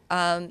promote,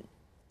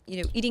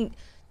 eating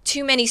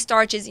too many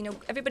starches.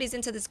 Everybody's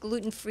into this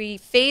gluten-free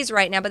phase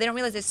right now, but they don't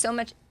realize there's so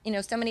much,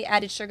 so many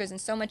added sugars and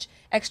so much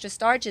extra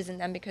starches in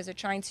them because they're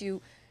trying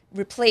to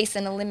replace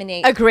and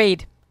eliminate.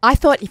 Agreed. I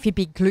thought if you'd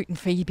be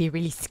gluten-free, you'd be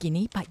really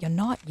skinny, but you're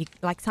not.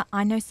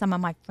 I know some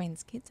of my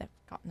friends' kids have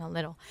gotten a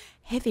little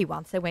heavy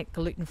once they went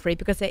gluten-free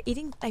because they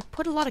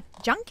put a lot of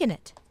junk in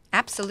it.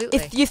 Absolutely.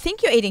 if you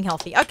think you're eating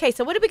healthy. Okay,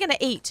 so what are we going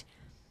to eat?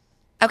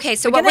 Okay,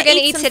 so what we're going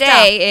to eat some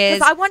today stuff,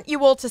 is I want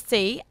you all to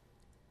see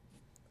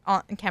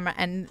on camera,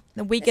 and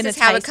we're going to this is taste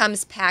how it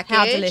comes packaged.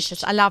 how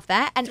delicious. I love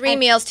that. And 3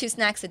 meals, 2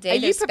 snacks a day. Are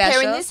They're you preparing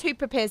special. this? Who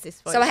prepares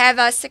this for So you? I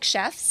have 6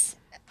 chefs,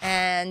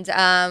 and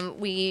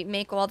we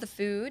make all the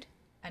food.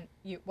 And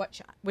you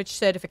which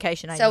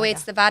certification are you So under?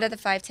 it's the Vada of the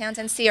 5 Towns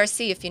and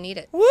CRC if you need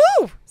it.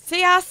 Woo!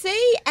 CRC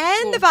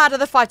and the Vada of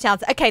the 5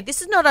 Towns. Okay,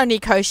 this is not only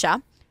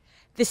kosher.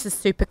 This is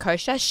super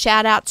kosher.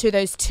 Shout out to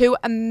those 2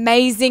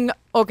 amazing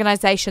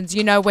organizations.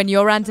 You know, when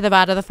you're under the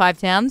Vada of the 5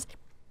 Towns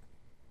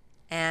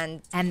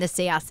And and the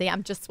CRC,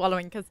 I'm just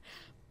swallowing because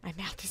my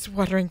mouth is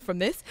watering from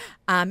this.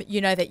 You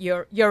know that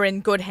you're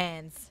in good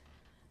hands.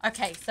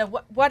 Okay, so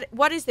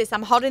what is this?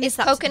 I'm holding it's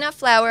this up. coconut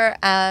flour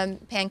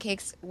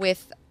pancakes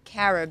with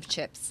carob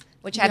chips,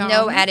 which have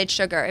no Yum. added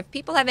sugar. If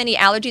people have any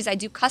allergies, I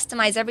do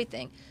customize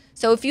everything.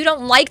 So if you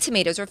don't like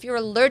tomatoes, or if you're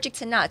allergic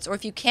to nuts, or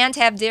if you can't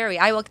have dairy,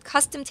 I will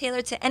custom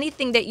tailor to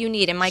anything that you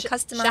need. And my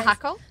customized...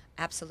 Shahakol?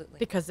 Absolutely.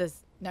 Because there's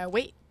no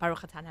wheat. Baruch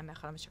atah Hashem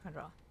echad HaMishkan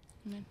Ra.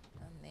 Amen.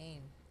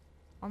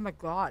 Oh my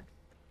God.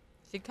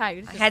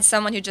 Okay, I had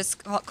someone who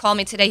just called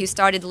me today who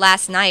started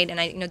last night, and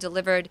I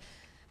delivered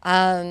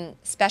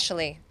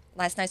specially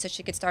last night so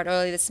she could start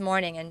early this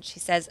morning. And she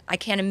says, I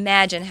can't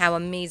imagine how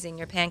amazing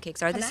your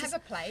pancakes are. Can I This have is a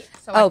plate?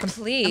 So Oh, I'm going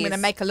please. to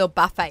make a little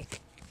buffet.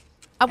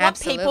 I want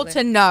people Absolutely.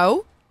 to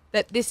know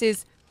that this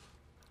is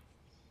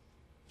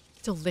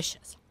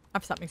delicious. I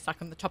have something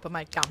stuck on the top of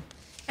my gum.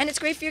 And it's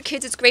great for your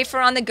kids. It's great for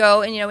on the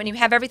go. And, when you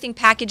have everything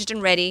packaged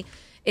and ready,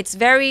 it's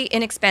very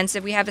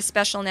inexpensive. We have a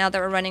special now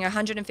that we're running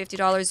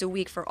 $150 a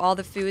week for all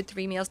the food,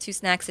 3 meals, 2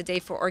 snacks a day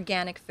for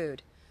organic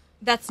food.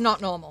 That's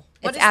not normal.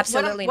 It's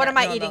absolutely What not am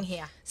I normal. eating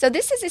here? So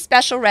this is a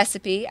special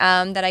recipe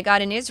that I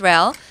got in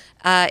Israel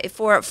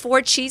for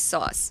 4 cheese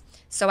sauce.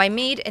 So I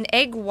made an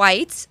egg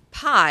white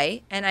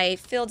pie, and I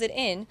filled it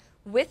in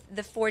with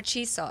the 4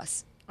 cheese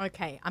sauce.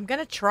 Okay, I'm going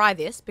to try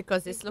this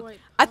because this looks...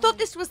 I thought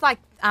this was like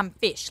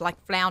fish, like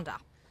flounder.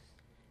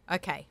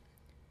 Okay.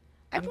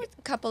 I brought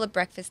a couple of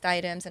breakfast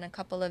items and a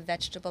couple of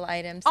vegetable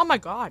items. Oh my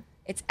God.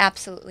 It's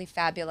absolutely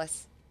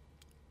fabulous.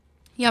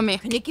 Yummy.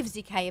 Can you give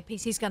ZK a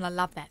piece? He's going to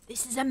love that.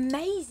 This is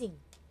amazing.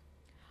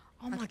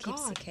 Oh my I'll keep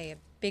God. CK a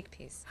big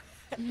piece.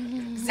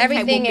 ZK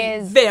Everything will be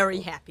is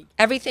very happy.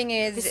 everything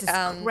is, This is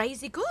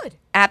crazy good.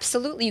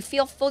 absolutely. You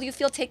feel full. You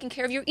feel taken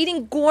care of. You're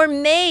eating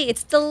gourmet.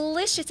 It's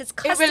delicious. It's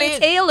custom really is.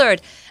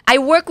 tailored. I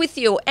work with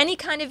you. Any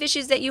kind of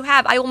issues that you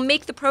have, I will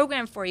make the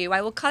program for you.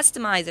 I will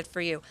customize it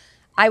for you.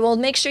 I will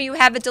make sure you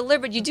have it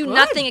delivered. You do Good.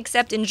 nothing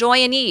except enjoy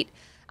and eat.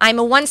 I'm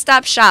a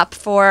one-stop shop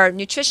for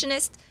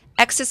nutritionist,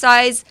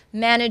 exercise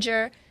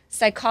manager,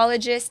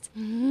 psychologist,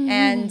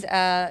 and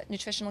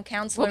nutritional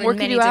counselor What more in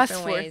could many you ask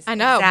different for? ways. I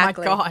know.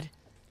 Exactly. My God.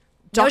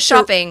 No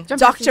shopping.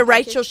 Dr.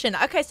 Rachel Shinner.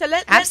 Okay, so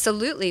let's...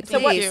 Absolutely, So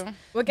what- please.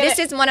 We're gonna, This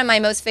is one of my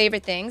most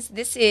favorite things.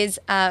 This is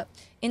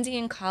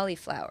Indian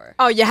cauliflower.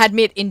 Oh, you had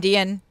me at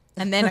Indian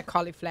and then at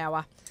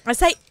cauliflower. I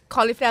say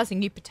cauliflower's a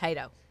new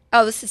potato.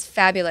 Oh, this is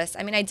fabulous.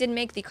 I mean, I did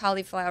make the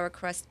cauliflower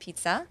crust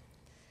pizza.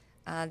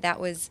 That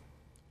was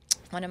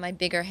one of my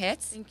bigger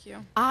hits. Thank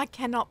you. I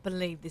cannot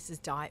believe this is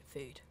diet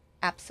food.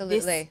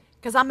 Absolutely.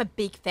 Because I'm a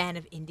big fan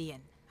of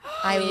Indian.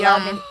 I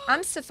love it.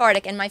 I'm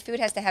Sephardic, and my food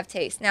has to have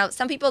taste. Now,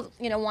 some people,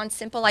 want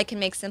simple. I can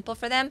make simple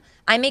for them.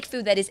 I make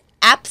food that is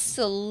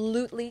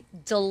absolutely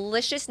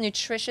delicious,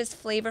 nutritious,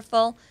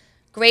 flavorful,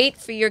 great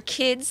for your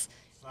kids.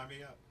 Sign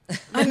me up.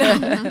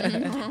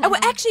 Oh,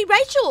 well, actually,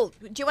 Rachel,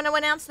 do you want to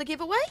announce the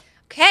giveaway?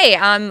 Okay,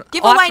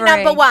 Giveaway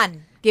number offering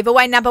one.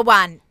 Giveaway number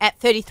one at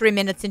 33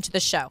 minutes into the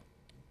show.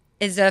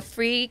 is a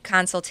free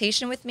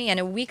consultation with me and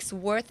a week's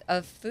worth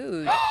of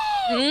food.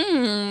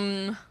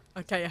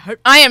 Okay, I hope.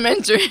 I am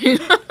entering.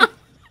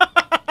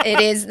 It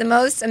is the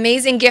most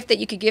amazing gift that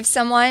you could give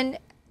someone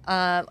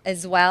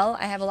as well.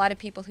 I have a lot of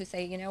people who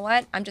say, you know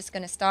what, I'm just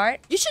going to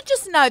start. You should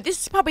just know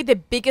this is probably the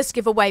biggest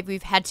giveaway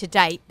we've had to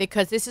date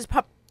because this is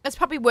it's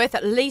probably worth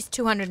at least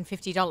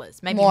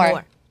 $250, maybe more.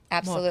 More.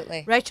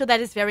 Absolutely. Rachel,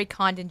 that is very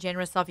kind and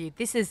generous of you.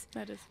 This is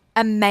That is.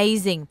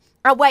 amazing.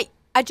 Oh, wait,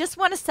 I just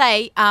want to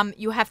say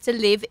you have to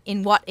live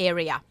in what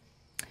area?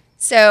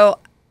 So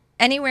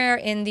anywhere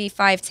in the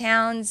 5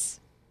 towns,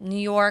 New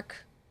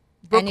York,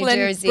 and New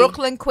Jersey,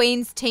 Brooklyn,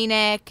 Queens,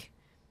 Teaneck.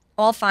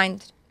 all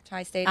fine.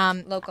 Tri-state,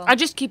 local. I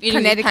just keep eating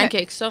these Connecticut.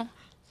 pancakes, so.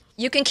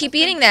 You can keep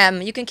eating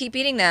them. You can keep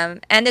eating them.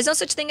 And there's no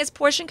such thing as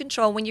portion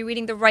control when you're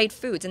eating the right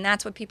foods, and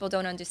that's what people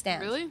don't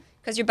understand. Really?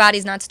 Because your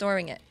body's not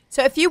storing it.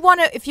 So if you want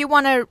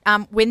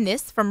to win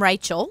this from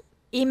Rachel,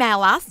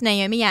 email us,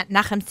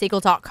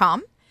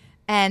 Naomi@nachemsiegel.com,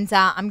 and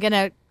I'm going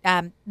to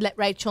let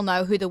Rachel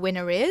know who the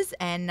winner is.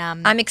 And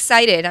I'm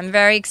excited. I'm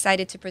very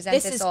excited to present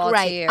this this, is all to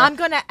great. you. I'm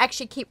going to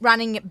actually keep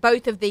running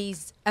both of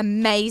these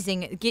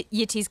amazing.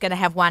 Yitti's going to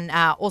have one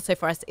also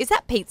for us. Is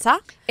that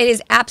pizza? It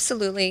is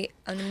absolutely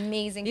an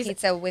amazing Is it-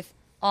 pizza with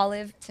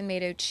olive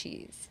tomato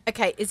cheese.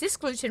 Okay, is this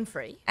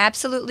gluten-free?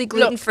 Absolutely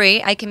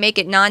gluten-free. I can make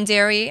it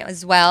non-dairy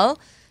as well.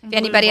 If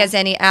anybody has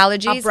any I'll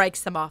allergies, break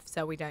some off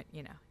so we don't,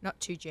 not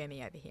too germy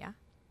over here.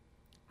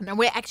 And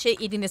we're actually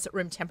eating this at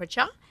room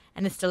temperature,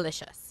 and it's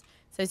delicious.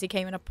 Susie,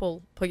 can you want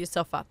to pull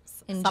yourself up?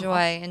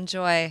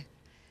 Enjoy.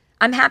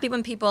 I'm happy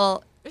when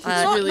people. This is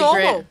not really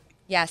normal. great.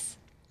 Yes.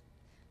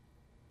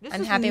 This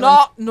I'm is happy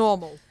not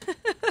normal.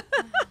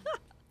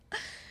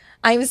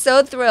 I'm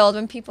so thrilled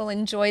when people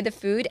enjoy the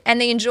food and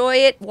they enjoy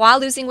it while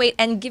losing weight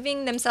and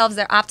giving themselves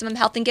their optimum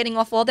health and getting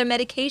off all their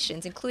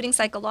medications, including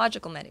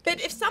psychological medications.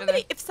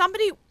 But if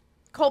somebody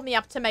called me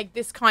up to make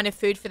this kind of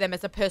food for them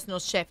as a personal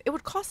chef, it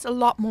would cost a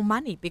lot more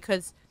money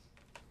because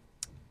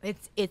it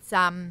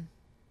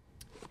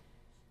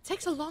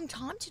takes a long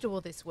time to do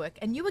all this work,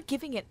 and you are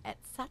giving it at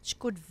such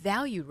good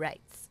value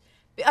rates.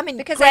 I mean,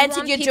 Because granted, I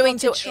want you're people doing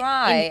to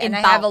try, in and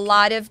I have a bulk.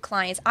 lot of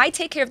clients. I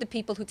take care of the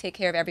people who take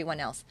care of everyone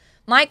else.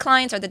 My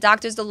clients are the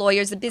doctors, the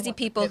lawyers, the busy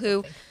people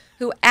who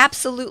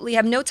absolutely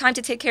have no time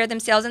to take care of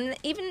themselves, and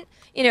even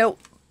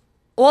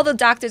all the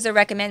doctors that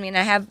recommend me, and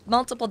I have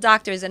multiple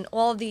doctors and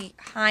all the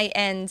high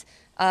end.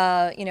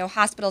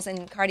 Hospitals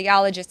and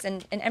cardiologists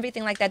and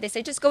everything like that. They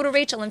say, just go to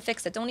Rachel and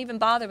fix it. Don't even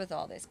bother with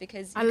all this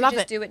because you I can love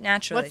just it. do it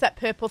naturally. What's that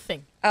purple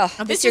thing? Oh,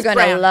 Oh, this this you're is going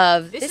to brownie.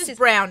 love. This is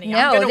brownie. I'm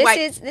No, gonna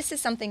this wait. is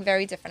something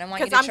very different. I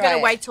want you Because to I'm try going to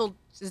it. wait till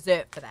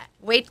dessert for that.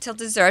 Wait till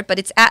dessert, but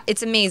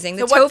it's amazing.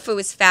 The So what- tofu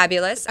is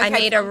fabulous. I Okay.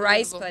 made a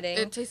rice Unbelievable.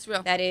 pudding It tastes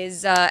real. that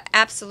is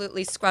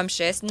absolutely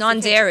scrumptious,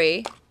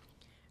 non-dairy.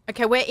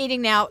 Okay, we're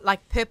eating now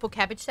like purple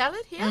cabbage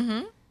salad here.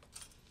 Mm-hmm.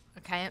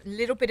 Okay, a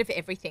little bit of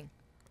everything.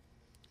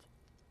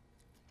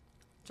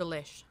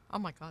 Delish. Oh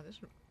my God,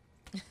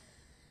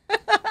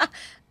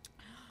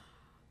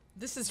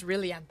 this is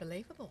really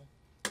unbelievable.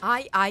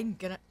 I'm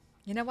gonna,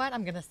 you know what?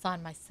 I'm gonna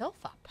sign myself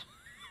up.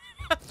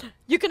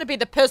 You're gonna be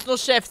the personal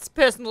chef's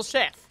personal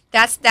chef.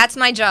 That's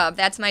my job.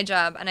 That's my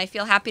job, and I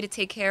feel happy to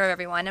take care of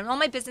everyone and all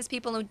my business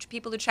people and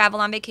people who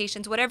travel on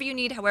vacations. Whatever you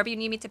need, however you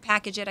need me to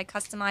package it, I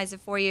customize it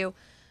for you.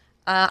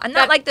 I'm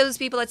not like those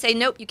people that say,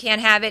 nope, you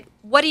can't have it.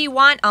 What do you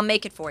want? I'll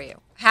make it for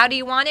you. How do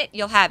you want it?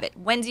 You'll have it.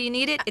 When do you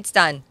need it? It's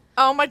done.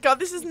 Oh my God,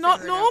 this is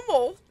not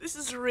normal. This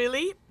is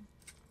really.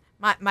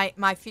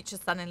 My future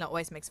son-in-law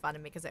always makes fun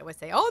of me because they always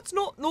say, "Oh, it's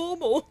not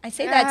normal." I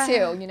say that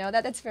too.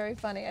 That's very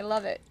funny. I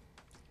love it.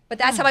 But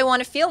that's how I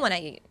want to feel when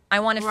I eat. I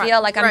want to Right,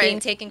 feel like I'm being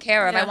right. taken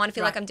care of. I Yeah, want to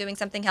feel like right. I'm doing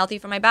something healthy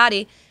for my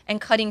body and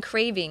cutting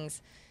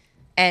cravings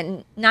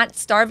and not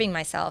starving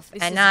myself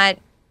This and is- not.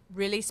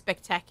 Really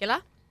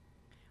spectacular.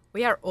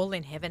 We are all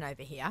in heaven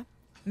over here.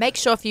 Make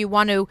sure if you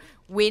want to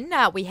win,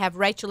 we have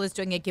Rachel is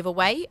doing a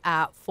giveaway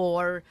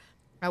for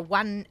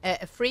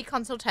a free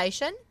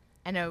consultation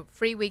and a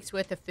free week's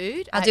worth of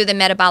food. I'll do the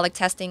metabolic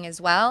testing as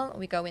well.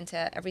 We go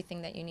into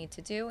everything that you need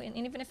to do, and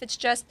even if it's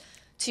just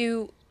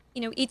to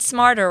eat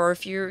smarter, or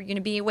if you're going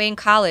to be away in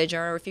college,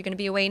 or if you're going to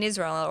be away in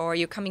Israel, or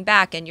you're coming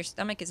back and your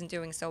stomach isn't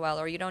doing so well,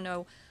 or you don't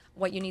know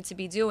what you need to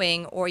be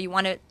doing, or you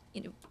want to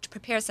to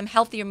prepare some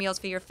healthier meals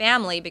for your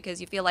family because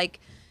you feel like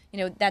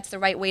that's the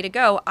right way to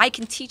go. I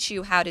can teach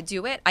you how to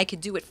do it. I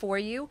could do it for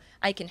you.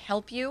 I can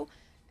help you.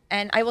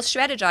 And I will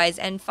strategize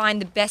and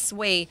find the best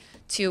way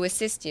to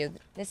assist you.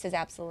 This is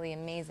absolutely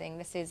amazing.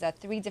 This is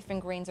 3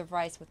 different grains of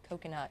rice with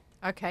coconut.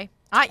 Okay.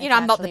 I'm not the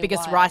absolutely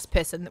biggest wild. rice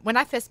person. When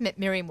I first met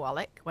Miriam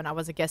Wallach, when I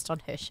was a guest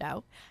on her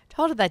show, I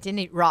told her that I didn't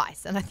eat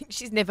rice, and I think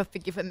she's never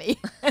forgiven me.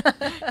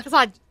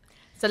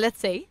 So let's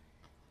see.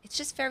 It's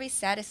just very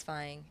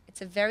satisfying.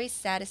 It's a very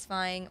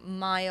satisfying,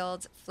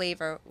 mild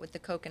flavor with the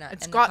coconut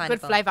It's and got the good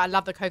pineapple. flavor. I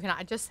love the coconut.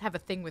 I just have a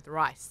thing with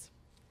rice,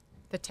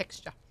 the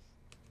texture.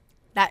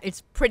 That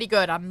is pretty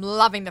good. I'm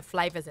loving the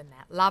flavors in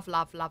that. Love,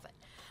 love, love it.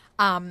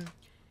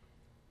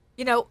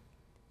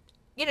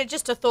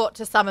 Just a thought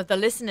to some of the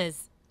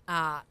listeners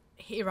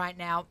here right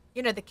now.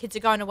 The kids are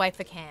going away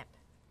for camp.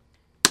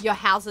 Your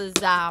houses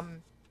are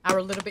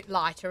a little bit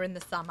lighter in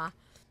the summer.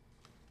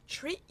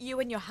 Treat you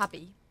and your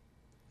hubby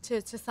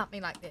to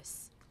something like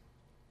this.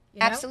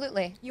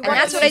 Absolutely. You And want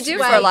that's to what I lose do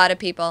for weight. a lot of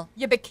people.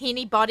 Your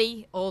bikini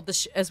body, or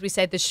as we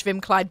say, the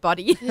Schwimmkleid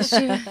body.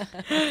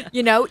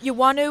 You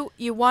want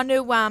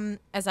to.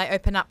 As I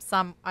open up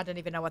some, I don't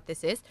even know what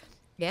this is.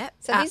 Yeah.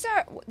 So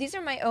these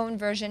are my own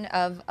version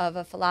of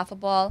a falafel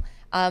ball,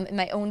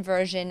 my own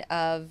version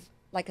of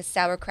like a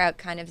sauerkraut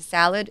kind of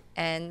salad,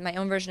 and my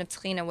own version of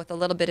tahina with a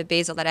little bit of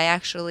basil that I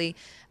actually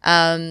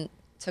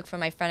took from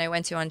my friend I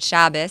went to on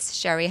Shabbos,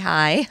 Sherry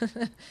High.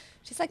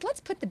 She's like, let's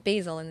put the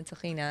basil in the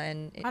tahina,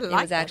 and it I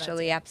like was that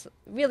actually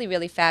really,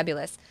 really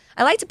fabulous.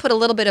 I like to put a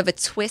little bit of a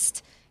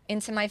twist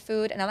into my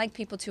food, and I like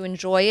people to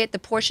enjoy it. The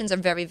portions are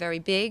very, very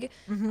big.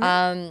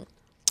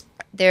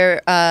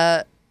 They're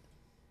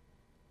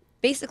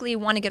basically, you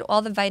want to get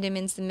all the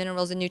vitamins, the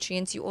minerals, and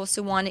nutrients. You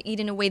also want to eat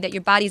in a way that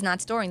your body's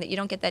not storing, that you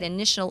don't get that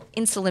initial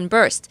insulin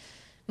burst.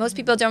 Most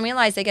people don't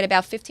realize they get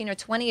about 15 or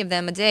 20 of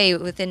them a day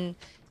within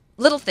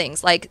little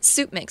things like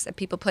soup mix that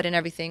people put in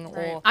everything.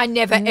 Or I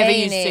never ever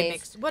use soup mayonnaise.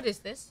 mix. What is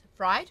this?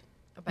 Fried?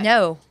 Or baked?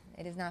 No,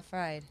 it is not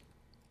fried.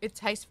 It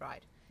tastes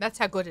fried. That's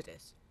how good it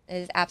is. It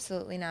is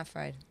absolutely not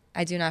fried.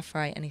 I do not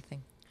fry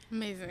anything.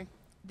 Amazing.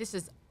 This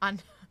is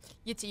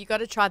you got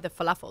to try the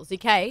falafels.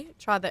 Okay,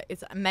 try the.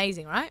 It's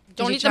amazing, right?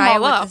 Don't Did you eat them try it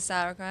all with up. the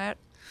sauerkraut?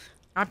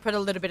 I put a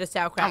little bit of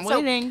sauerkraut. I'm So,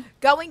 waiting.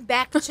 Going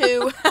back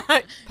to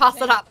pass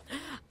it up.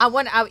 I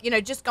want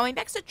just going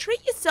back. So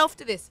treat yourself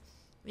to this.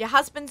 Your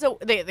husband's,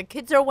 the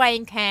kids are away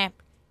in camp.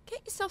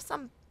 Get yourself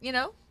some,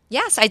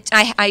 Yes, I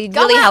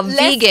Go really out help less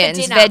for vegans,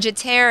 dinner.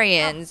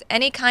 vegetarians,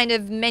 any kind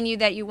of menu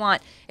that you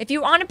want. If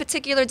you're on a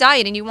particular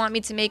diet and you want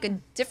me to make a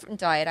different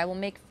diet, I will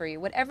make for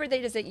you. Whatever it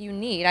is that you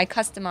need, I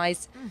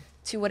customize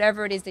to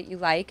whatever it is that you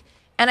like.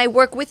 And I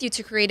work with you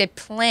to create a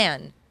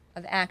plan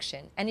of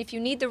action. And if you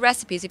need the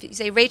recipes, if you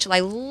say, Rachel, I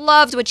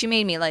loved what you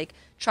made me, like,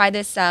 try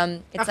this.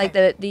 It's like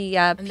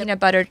the peanut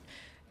butter.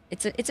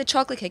 It's a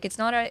chocolate cake. It's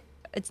not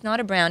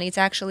a brownie. It's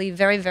actually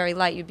very, very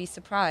light. You'd be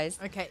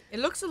surprised. Okay, it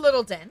looks a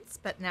little dense,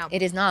 but now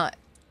It is not.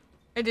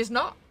 it is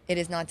not. It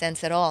is not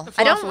dense at all.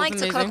 The I don't falafel like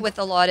is to cook amazing. with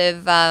a lot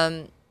of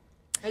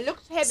It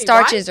looks heavy,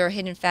 starches or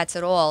hidden fats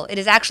at all. It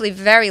is actually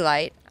very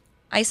light.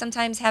 I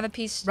sometimes have a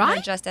piece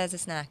Right? just as a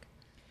snack.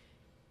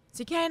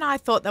 ZK and I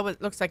thought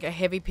that looks like a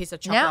heavy piece of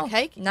chocolate No,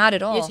 cake. not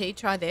at all. Yeti,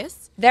 try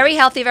this. Very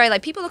healthy, very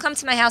light. People who come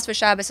to my house for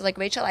Shabbos are like,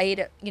 Rachel, I ate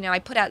it. I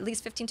put out at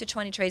least 15 to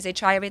 20 trays. They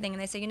try everything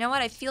and they say, you know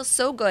what? I feel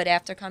so good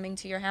after coming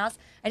to your house.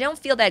 I don't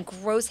feel that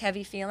gross,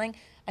 heavy feeling.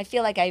 I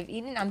feel like I've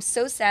eaten. I'm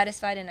so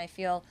satisfied and I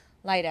feel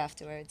light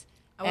afterwards.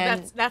 Well,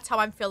 And that's how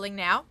I'm feeling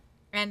now,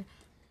 and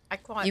I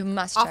quite You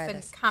must try often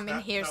this. come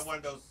in here. Not one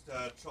of those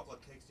chocolate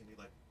cakes you need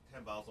like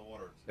 10 bottles of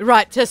water.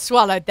 Right, to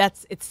swallow.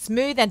 It's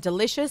smooth and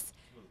delicious.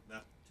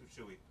 Not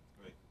too chewy.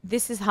 Right.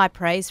 This is high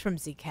praise from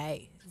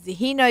ZK.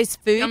 He knows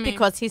food Yummy.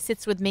 because he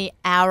sits with me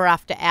hour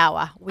after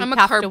hour, week I'm a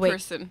after carb week.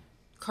 person.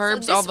 So Carbs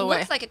this all the way.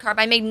 looks like a carb.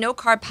 I made no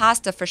carb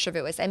pasta for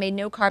Shavuos. I made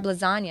no carb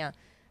lasagna.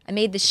 I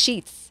made the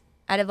sheets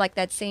out of like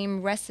that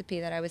same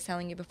recipe that I was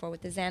telling you before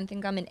with the xanthan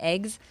gum and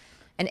eggs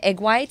and egg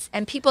whites.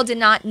 And people did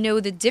not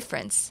know the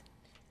difference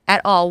at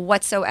all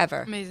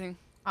whatsoever. Amazing.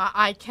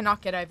 I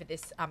cannot get over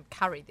this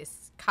curry,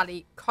 this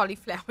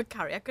cauliflower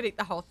curry. I could eat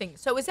the whole thing.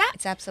 So was that?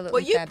 It's absolutely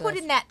Well, you fabulous.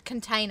 put in that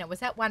container. Was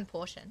that one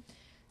portion?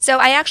 So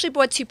I actually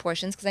bought 2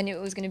 portions because I knew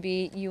it was going to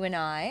be you and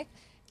I,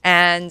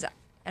 and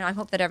I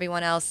hope that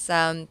everyone else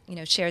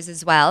shares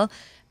as well.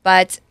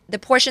 But the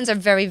portions are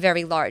very,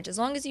 very large. As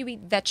long as you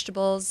eat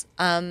vegetables,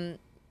 I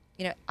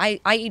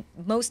eat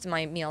most of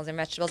my meals and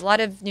vegetables. A lot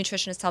of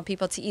nutritionists tell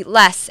people to eat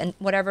less, and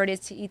whatever it is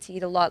to eat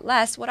a lot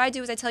less. What I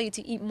do is I tell you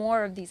to eat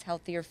more of these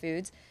healthier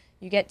foods.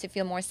 You get to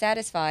feel more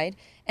satisfied,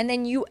 and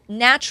then you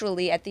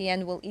naturally at the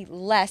end will eat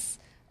less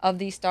of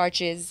these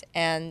starches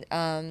and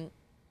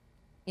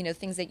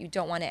things that you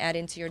don't want to add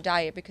into your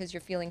diet because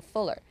you're feeling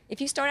fuller.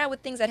 If you start out with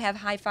things that have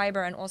high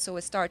fiber and also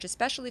a starch,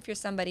 especially if you're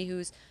somebody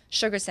who's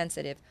sugar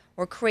sensitive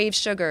or craves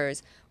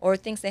sugars or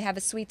thinks they have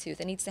a sweet tooth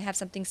and needs to have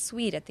something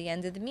sweet at the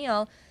end of the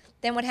meal,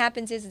 then what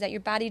happens is that your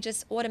body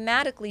just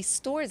automatically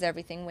stores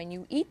everything when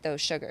you eat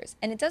those sugars.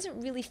 And it doesn't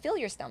really fill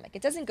your stomach.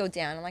 It doesn't go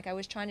down. And like I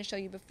was trying to show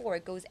you before,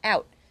 it goes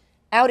out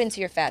into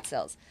your fat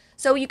cells.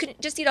 So you can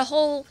just eat a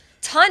whole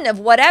ton of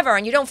whatever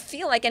and you don't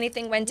feel like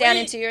anything went down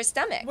into your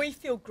stomach. We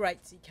feel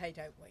great, ZK,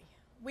 don't we?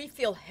 We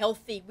feel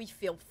healthy. We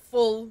feel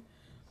full.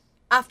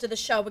 After the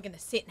show, we're going to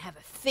sit and have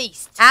a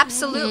feast.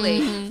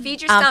 Absolutely.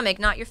 Feed your stomach,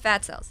 not your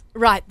fat cells.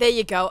 Right, there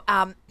you go.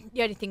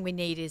 The only thing we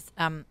need is,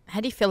 how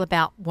do you feel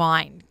about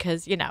wine?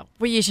 Because,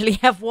 we usually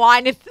have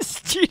wine in the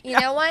studio. You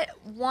know what?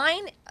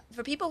 Wine,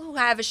 for people who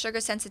have a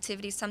sugar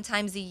sensitivity,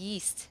 sometimes the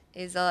yeast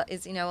is a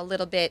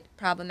little bit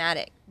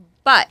problematic.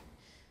 But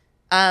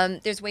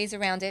there's ways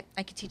around it.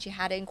 I could teach you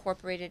how to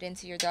incorporate it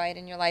into your diet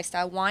and your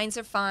lifestyle. Wines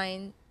are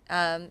fine.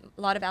 A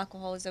lot of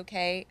alcohol is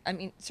okay. I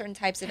mean, certain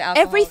types of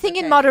alcohol. Everything is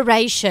okay. in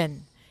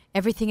moderation.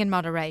 Everything in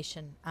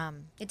moderation.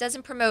 It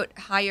doesn't promote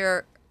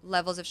higher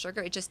levels of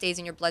sugar. It just stays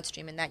in your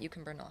bloodstream, and that you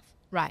can burn off.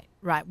 Right.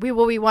 We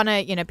want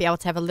to, be able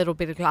to have a little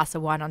bit of glass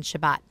of wine on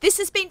Shabbat. This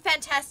has been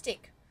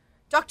fantastic.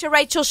 Dr.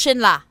 Rachel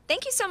Schindler,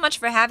 Thank you so much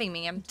for having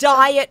me.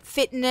 diet,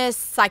 fitness,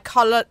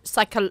 psychology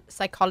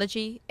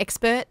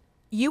expert.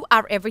 You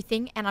are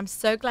everything, and I'm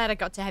so glad I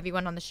got to have you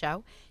on the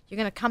show. You're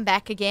going to come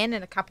back again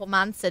in a couple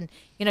months and,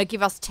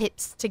 give us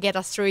tips to get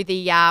us through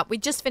the, we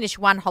just finished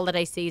one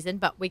holiday season,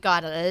 but we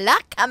got a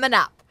lot coming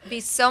up. It'd be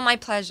so my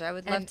pleasure. I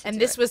would love to. And do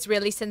this it. was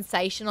really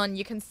sensational, and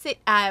you can sit,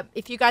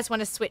 if you guys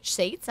want to switch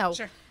seats,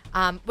 Sure.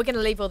 we're going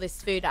to leave all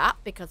this food up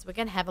because we're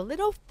going to have a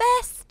little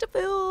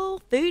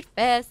festival, food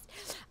fest.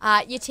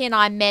 Yeti and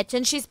I met,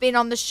 and she's been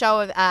on the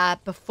show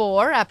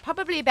before,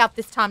 probably about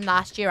this time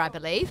last year, I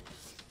believe.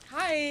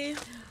 Hi.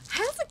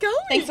 How's it going?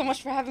 Thanks so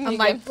much for having me.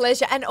 My again.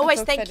 pleasure. And always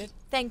so thank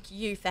excited.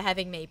 you for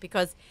having me,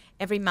 because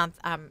every month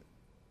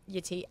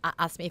Yeti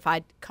asked me if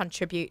I'd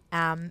contribute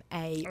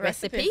a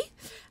recipe.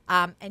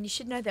 And you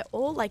should know they're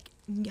all like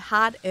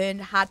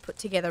hard-earned, hard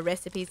put-together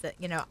recipes that,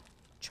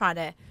 try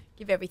to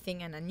give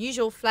everything an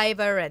unusual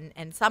flavor,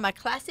 and some are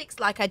classics,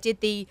 like I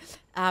did the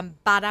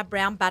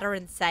brown butter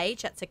and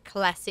sage. That's a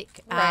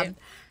classic. Right.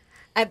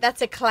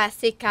 That's a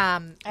classic I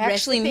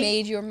actually recipe.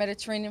 made your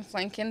Mediterranean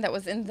flanken that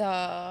was in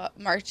the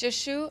March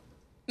issue.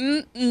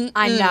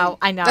 I know.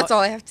 That's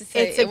all I have to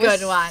say. It's a It was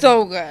good one.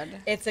 So good.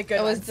 It's a good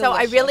It one. was So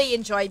I delicious. really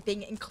enjoyed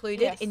being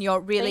included Yes. in your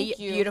really Thank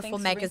you. beautiful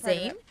Thanks for being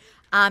part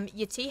of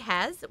magazine. Yeti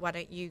has. Why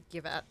don't you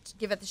give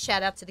it the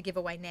shout out to the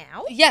giveaway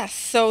now? Yes.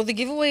 So the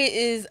giveaway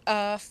is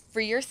a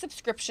free year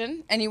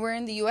subscription anywhere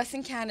in the U.S.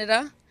 and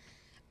Canada.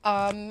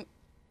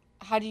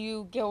 how do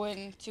you go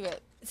into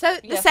it? So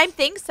the Yes. same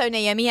thing. So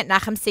Naomi at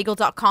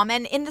NachumSiegel.com,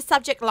 and in the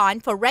subject line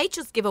for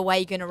Rachel's giveaway,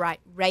 you're going to write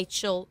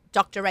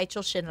Dr.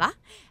 Rachel Schindler,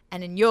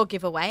 and in your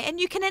giveaway, and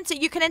you can enter.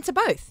 You can enter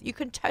both. You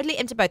can totally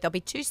enter both. There'll be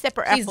two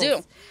separate Please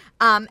apples.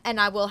 And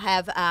I will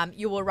have.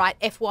 You will write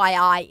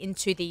FYI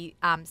into the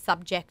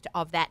subject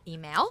of that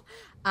email.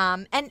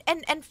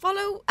 And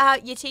follow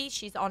Yeti.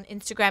 She's on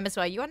Instagram as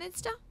well. You on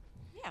Insta?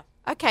 Yeah.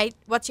 Okay.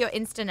 What's your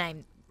Insta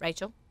name,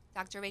 Rachel?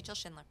 Dr. Rachel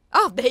Schindler.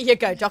 Oh, there you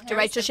go, Dr. Very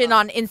Rachel simple. Schindler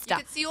on You Insta.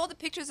 can see all the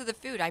pictures of the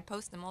food. I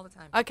post them all the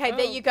time. Okay,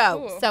 there Oh, you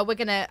go. cool. So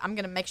I'm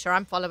gonna make sure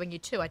I'm following you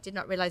too. I did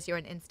not realize you're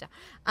on Insta.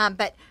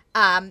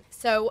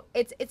 So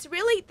it's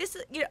really this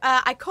is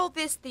I call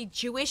this the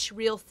Jewish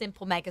Real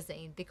Simple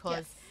magazine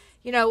because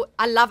Yes.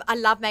 I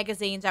love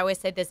magazines. I always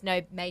say there's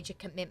no major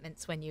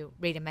commitments when you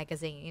read a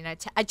magazine.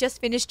 I just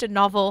finished a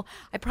novel.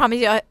 I promise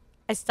you,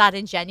 I started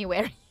in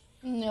January.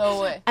 No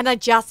way. And I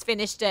just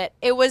finished it.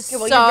 It was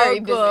well, so you're very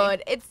busy.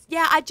 good.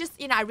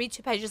 I read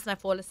 2 pages and I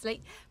fall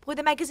asleep. But with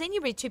a magazine,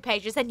 you read 2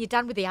 pages and you're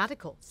done with the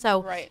article.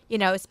 So, Right.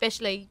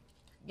 Especially,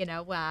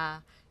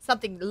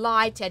 something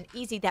light and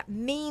easy that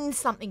means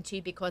something to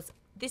you because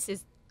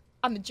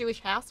I'm a Jewish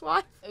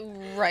housewife.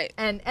 Right.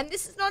 And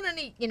this is not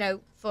only,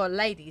 for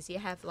ladies. You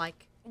have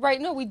like,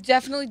 Right. No, we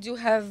definitely do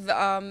have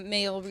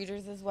male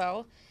readers as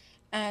well.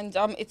 And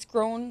it's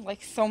grown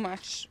like so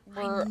much.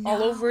 We're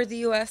all over the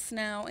U.S.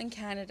 now and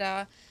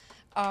Canada,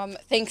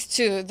 thanks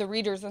to the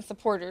readers and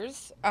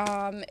supporters.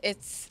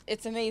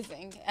 It's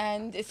amazing,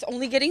 and it's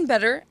only getting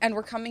better. And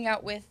we're coming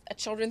out with a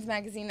children's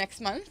magazine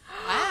next month,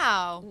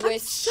 Wow.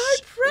 which so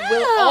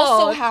will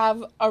also proud.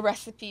 have a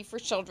recipe for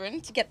children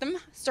to get them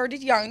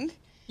started young.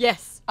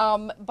 yes.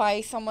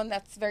 By someone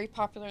that's very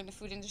popular in the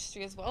food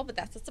industry as well, but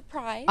that's a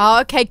surprise.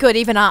 Oh, okay, good.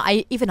 Even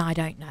I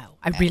don't know.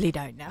 I really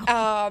don't know.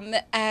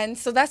 And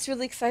so that's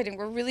really exciting.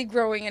 We're really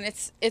growing, and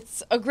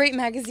it's a great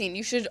magazine.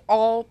 You should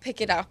all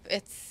pick it up.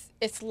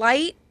 It's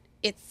light,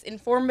 it's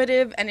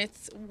informative, and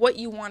it's what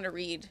you want to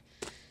read.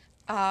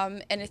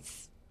 And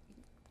it's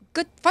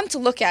good, fun to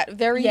look at.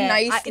 Very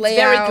nice it's layout.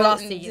 very and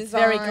glossy. It's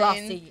very design.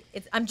 glossy.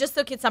 I'm just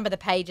looking at some of the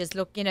pages.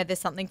 Look, there's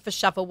something for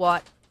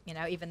Shavuot.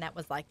 Even that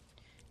was like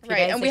a few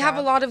Right, days and we have a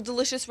ago. lot of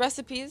delicious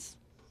recipes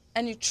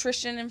and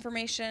nutrition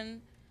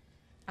information.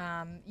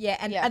 And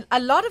Yeah. A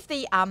lot of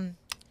the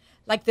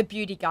like the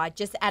beauty guide,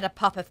 just add a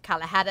pop of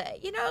color. How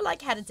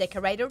to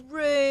decorate a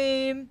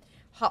room,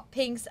 hot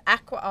pinks,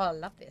 aqua. Oh, I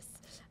love this.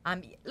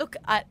 Look,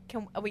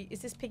 is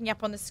this picking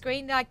up on the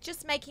screen? Like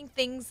just making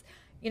things,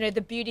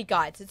 the beauty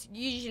guides. It's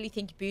usually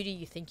think beauty,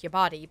 you think your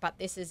body, but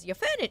this is your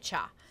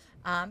furniture.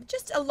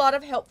 Just a lot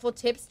of helpful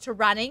tips to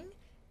running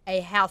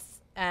a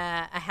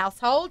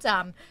household,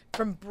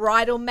 from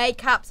bridal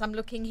makeups. I'm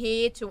looking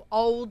here to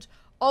old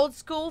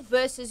school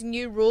versus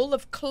new rule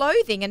of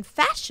clothing and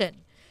fashion.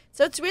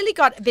 So it's really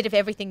got a bit of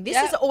everything. This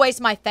is always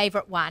my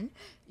favorite one.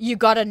 You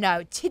got to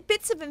know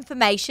tidbits of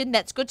information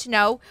that's good to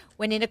know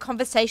when in a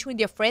conversation with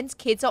your friends,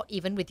 kids, or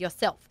even with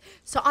yourself.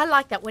 So I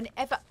like that.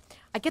 Whenever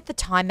I get the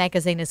Time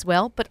magazine as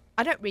well, but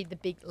I don't read the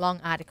big long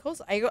articles.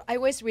 I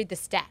always read the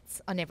stats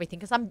on everything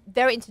because I'm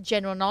very into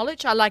general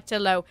knowledge. I like to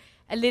know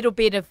a little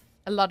bit of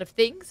a lot of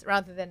things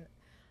rather than,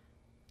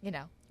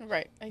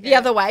 Right. the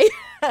other way.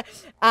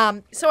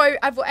 So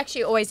I've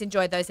actually always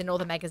enjoyed those in all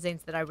the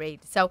magazines that I read.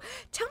 So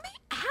tell me,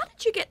 how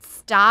did you get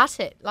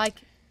started? Like,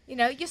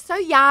 you're so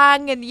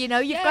young and, you've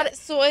got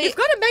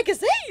a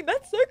magazine.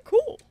 That's so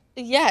cool.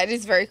 Yeah, it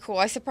is very cool.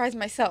 I surprised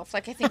myself.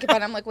 Like, I think about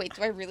it, I'm like, wait,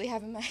 do I really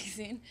have a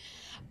magazine?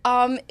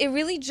 It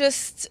really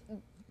just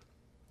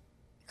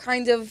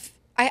kind of,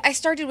 I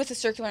started with a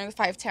circular in the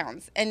 5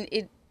 towns, and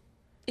it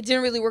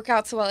didn't really work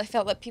out so well. I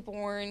felt that people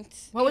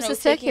weren't What was the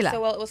taking it circular?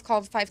 so well. It was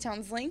called 5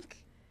 Towns Link.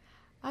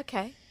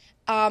 Okay.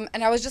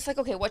 And I was just like,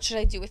 okay, what should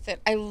I do with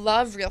it? I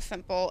love Real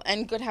Simple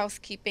and Good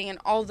Housekeeping and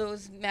all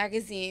those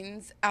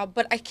magazines,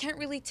 but I can't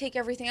really take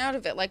everything out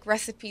of it, like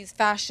recipes,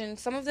 fashion.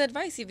 Some of the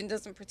advice even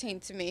doesn't pertain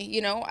to me.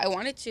 I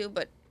wanted to,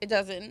 but it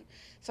doesn't.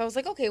 So I was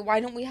like, okay, why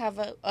don't we have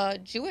a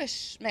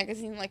Jewish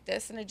magazine like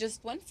this? And I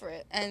just went for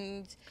it.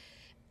 And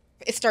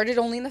it started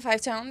only in the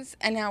 5 towns,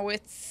 and now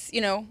it's,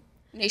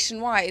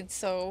 nationwide.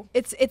 So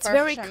It's Baruch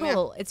very Hashem, yeah.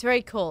 cool. It's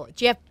very cool.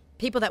 Do you have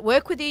people that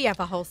work with you? You have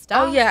a whole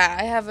staff? Oh yeah,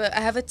 I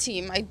have a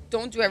team. I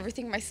don't do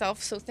everything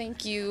myself, so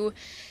thank you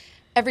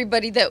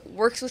everybody that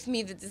works with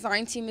me. The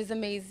design team is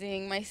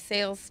amazing. My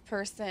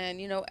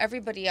salesperson,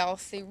 everybody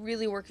else, they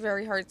really work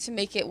very hard to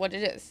make it what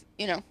it is,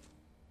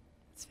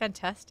 It's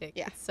fantastic.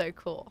 Yeah. It's so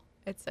cool.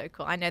 It's so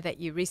cool. I know that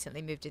you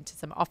recently moved into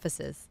some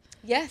offices.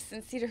 Yes,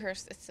 in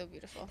Cedarhurst, it's so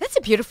beautiful. That's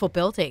a beautiful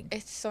building.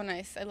 It's so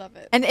nice. I love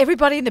it. And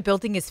everybody in the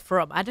building is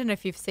from. I don't know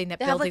if you've seen that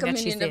They have building like a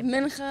that she's minion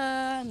of in. mincha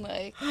and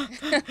like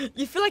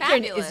You feel like you're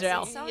in Fabulous.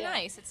 Israel. It's so Yeah.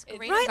 nice. It's a It's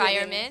great Right.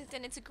 environment,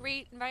 and it's a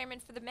great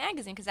environment for the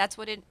magazine because that's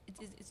what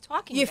it's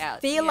talking You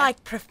about. feel Yeah.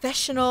 like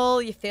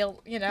professional. You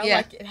feel, Yeah.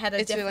 like it had a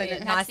It's really definitely nice.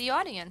 And nice. that's the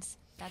audience.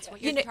 That's what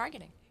You you're know-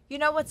 targeting. You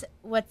know what's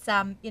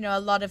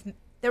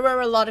there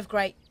are a lot of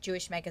great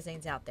Jewish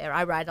magazines out there.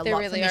 I write a There lot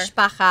really for are.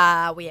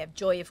 Mishpacha. We have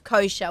Joy of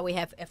Kosher. We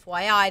have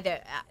FYI.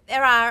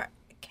 There are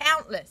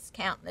countless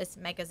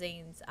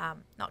magazines.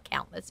 Not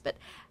countless, but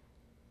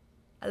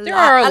There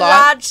are a lot.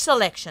 large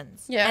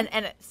selections. Yeah.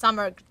 And some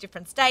are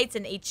different states,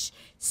 and each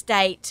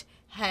state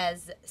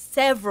has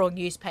several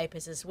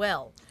newspapers as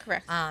well.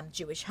 Correct.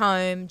 Jewish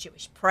Home,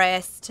 Jewish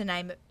Press, to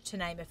name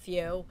a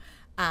few,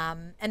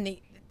 and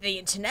the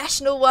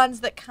international ones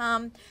that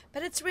come.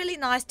 But it's really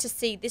nice to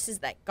see this is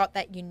got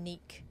that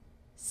unique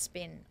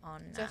spin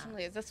on.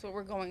 Definitely is. That's what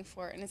we're going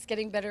for, and it's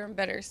getting better and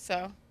better.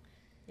 So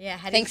Yeah.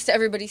 thanks to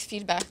everybody's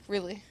feedback,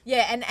 really.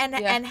 Yeah, and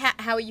Yeah. and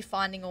how are you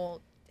finding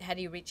how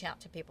do you reach out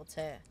to people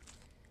to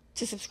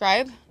To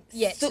subscribe.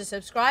 So, to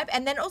subscribe?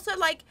 And then also,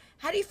 like,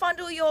 how do you find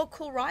all your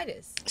cool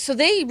writers? so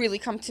they really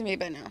come to me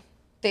by now.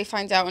 They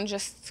find out and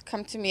just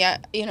come to me.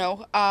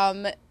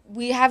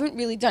 We haven't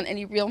really done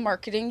any real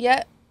marketing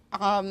yet.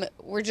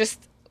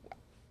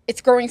 It's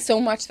growing so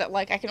much that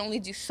like I can only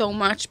do so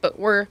much, but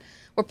we're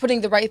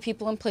putting the right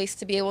people in place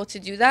to be able to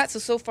do that.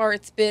 So far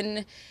it's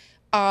been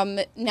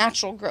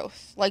natural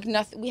growth. Like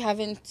nothing, we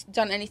haven't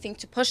done anything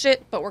to push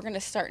it, but we're going to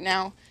start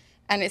now,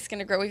 and it's going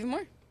to grow even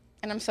more.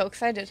 And I'm so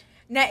excited.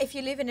 Now, if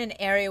you live in an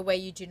area where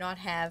you do not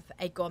have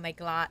a Gourmet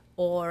Glatt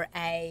or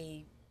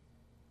I'm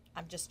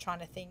just trying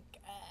to think,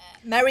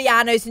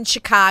 Mariano's in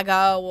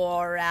Chicago,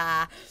 or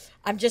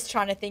I'm just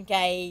trying to think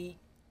a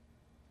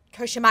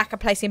kosher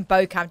marketplace in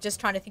Boca. I'm just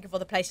trying to think of all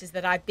the places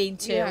that I've been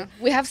to. Yeah.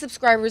 We have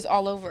subscribers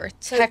all over.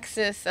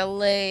 Texas,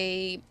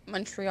 LA,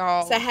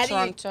 Montreal, So how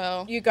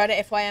Toronto. do you go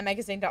to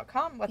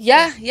fyimagazine.com?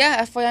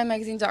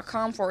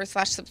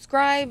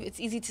 FYImagazine.com/subscribe. It's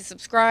easy to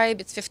subscribe.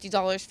 It's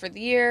 $50 for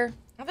the year.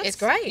 Oh, that's It's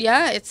great.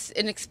 Yeah, it's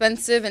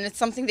inexpensive, and it's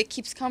something that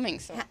keeps coming.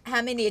 So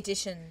How many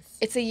editions?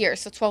 it's a year,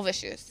 so 12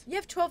 issues. You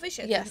have 12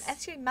 issues. Yes. It's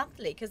actually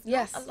monthly, because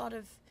Yes. not a lot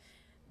of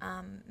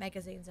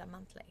magazines are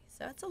monthly.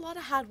 So it's a lot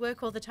of hard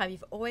work all the time.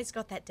 You've always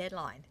got that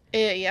deadline.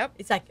 Yep,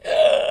 It's like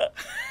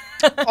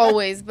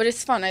always, but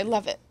it's fun. I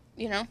love it.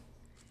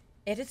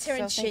 editor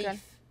in So thank God.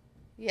 chief.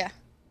 Yeah,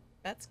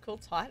 That's a cool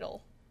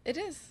title. it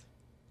is.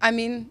 I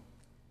mean,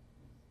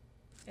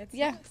 It's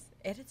Yeah. nice.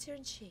 Editor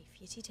in chief,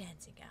 Yeti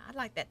Danziger. I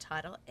like that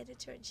title,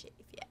 editor in chief.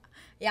 Yeah,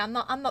 yeah. I'm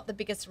not the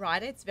biggest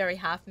writer. It's very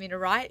hard for me to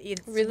write.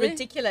 It's Really?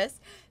 ridiculous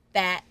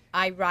that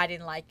I write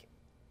in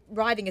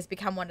writing has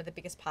become one of the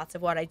biggest parts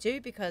of what I do,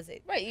 because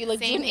it. right, you like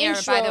do Same an here,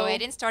 intro. by the way. I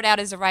didn't start out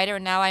as a writer,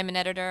 and now I'm an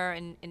editor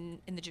in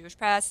the Jewish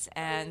Press,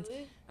 and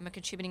Really? I'm a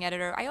contributing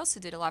editor. I also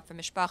did a lot for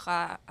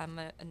Mishpacha. I'm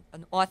an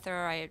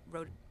author.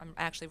 I'm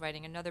actually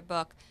writing another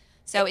book.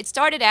 So it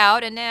started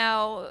out, and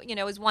now,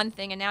 is one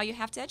thing, and now you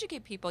have to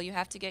educate people. You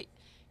have to get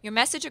your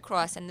message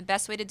across, and the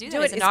best way to do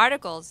that is in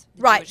articles,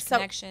 the Right, Jewish so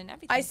Connection,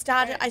 everything.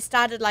 I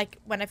started like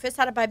when I first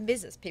started my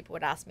business, people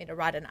would ask me to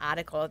write an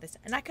article or this,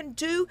 and I can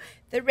do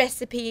the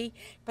recipe,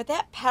 but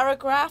that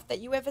paragraph that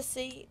you ever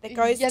see that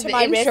goes Yeah, to the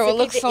my intro, recipe, it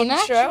looks the so intro,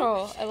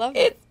 natural. I love it.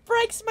 it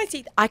breaks my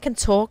teeth. I can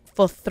talk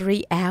for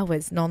 3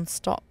 hours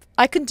nonstop.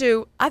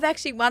 I've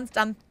actually once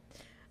done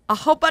a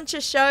whole bunch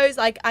of shows.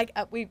 Like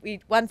we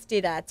once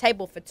did a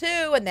table for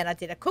two, and then I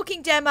did a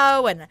cooking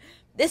demo, and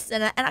this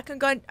and I can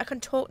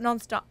talk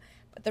nonstop.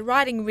 But the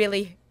writing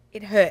really,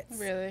 it hurts.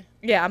 Really?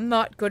 Yeah, I'm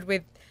not good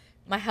with.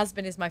 My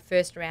husband is my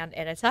first round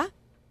editor,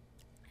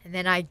 and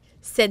then I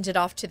send it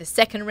off to the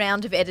second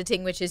round of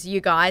editing, which is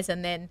you guys,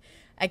 and then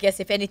I guess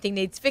if anything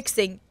needs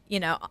fixing,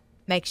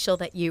 make sure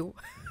that you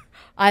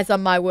eyes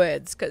on my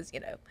words, because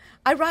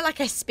I write like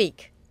I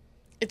speak.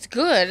 It's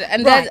good,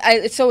 and Right.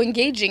 it's so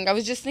engaging. I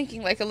was just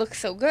thinking, like, it looks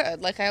so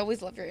good. Like, I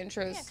always love your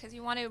intros. Yeah, because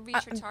you want to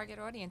reach your target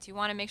audience. You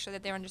want to make sure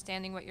that they're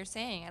understanding what you're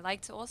saying.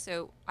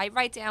 I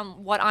write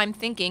down what I'm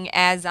thinking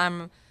as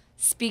I'm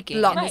speaking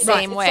in the Right,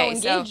 same it's way. so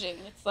engaging.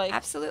 It's like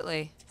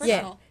Absolutely.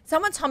 Yeah. personal.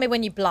 Someone told me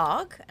when you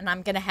blog, and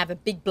I'm going to have a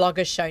big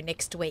blogger show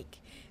next week.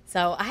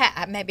 So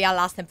maybe I'll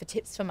ask them for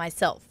tips for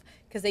myself,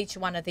 because each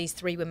one of these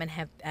 3 women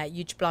have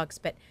huge blogs.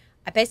 But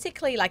I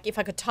basically, like, if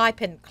I could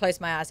type and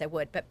close my eyes, I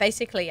would. But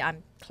basically,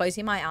 I'm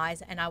closing my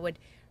eyes and I would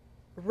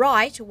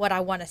write what I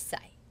want to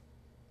say.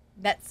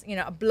 That's,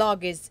 a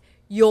blog is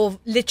your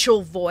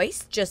literal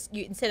voice. Just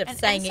you, instead of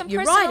saying some it, you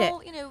write it.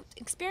 personal,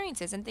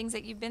 experiences and things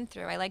that you've been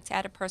through. I like to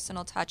add a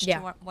personal touch Yeah.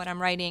 to what I'm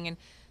writing and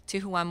to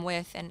who I'm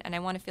with, and I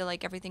want to feel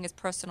like everything is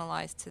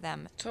personalized to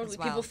them. Totally. as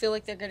well. People feel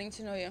like they're getting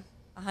to know you.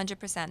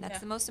 100%. That's Yeah.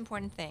 the most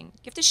important thing.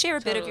 You have to share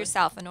a bit of Totally.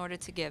 yourself in order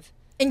to give.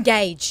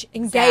 Engage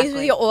with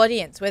Exactly. your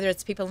audience, whether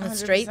it's people in the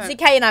street. 100%.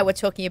 ZK and I were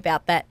talking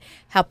about that,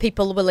 how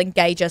people will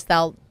engage us.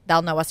 They'll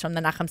know us from the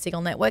Nachum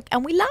Siegel Network,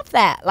 and we love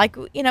that. Like,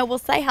 we'll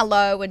say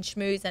hello and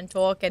schmooze and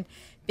talk and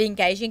be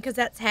engaging, because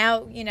that's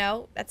how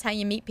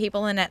you meet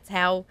people, and that's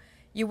how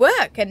you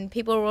work, and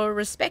people will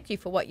respect you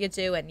for what you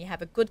do, and you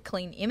have a good,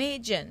 clean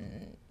image,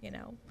 and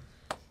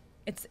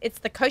it's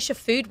the kosher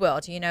food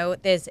world.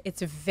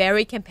 It's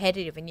very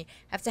competitive, and you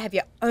have to have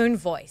your own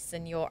voice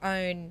and your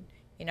own.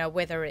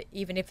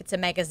 Even if it's a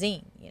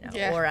magazine,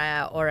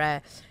 Yeah.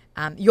 or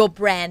your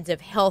brand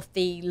of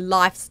healthy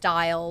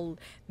lifestyle,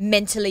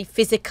 mentally,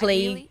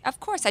 physically. Really? Of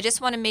course. I just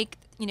want to make,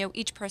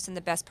 each person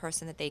the best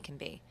person that they can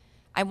be.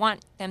 I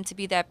want them to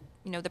be that,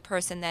 the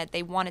person that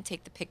they want to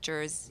take the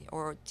pictures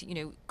or,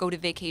 to, go to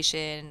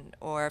vacation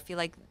or feel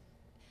like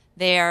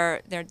They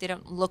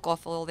don't look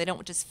awful. They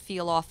don't just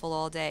feel awful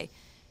all day.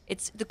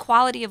 It's the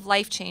quality of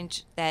life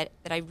change that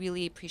I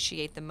really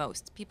appreciate the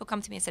most. People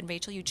come to me and said,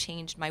 Rachel, you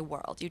changed my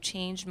world. You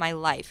changed my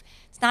life.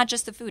 It's not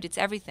just the food, it's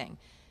everything.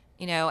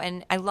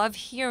 And I love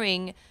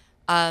hearing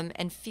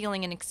and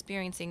feeling and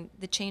experiencing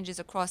the changes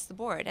across the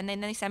board. And then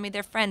they send me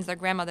their friends, their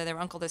grandmother, their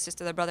uncle, their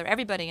sister, their brother,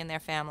 everybody in their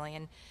family.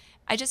 And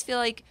I just feel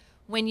like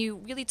when you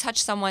really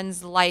touch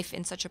someone's life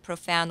in such a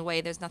profound way,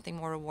 there's nothing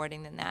more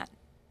rewarding than that.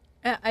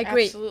 I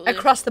agree. Absolutely.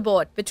 Across the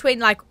board, between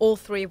like all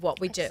three of what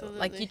we do. Absolutely.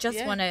 Like you just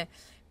Yeah. want to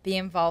be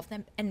involved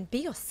and be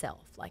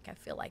yourself. Like I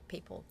feel like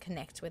people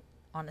connect with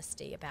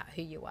honesty about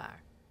who you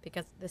are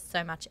because there's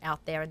so much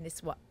out there in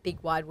this big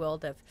wide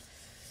world of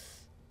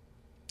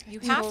You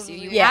have to. Totally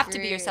You Yeah. have to be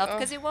agree. yourself Oh,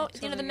 because it won't. The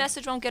totally.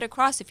 message won't get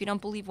across if you don't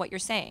believe what you're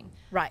saying.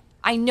 right.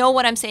 I know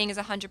what I'm saying is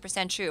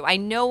 100% true. I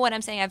know what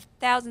I'm saying. I have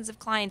thousands of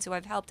clients who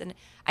I've helped, and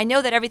I know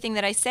that everything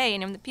that I say,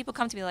 and when the people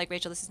come to me like,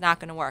 Rachel, this is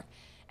not going to work.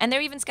 And they're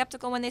even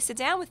skeptical when they sit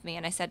down with me,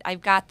 and I said, I've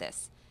got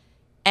this.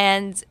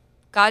 And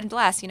God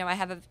bless, I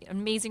have an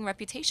amazing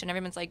reputation.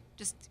 Everyone's like,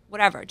 just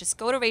whatever. Just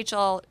go to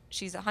Rachel.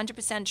 She's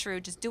 100% true.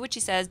 Just do what she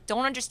says.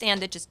 Don't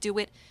understand it. Just do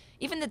it.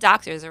 Even the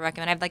doctors are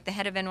recommend. I have like the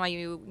head of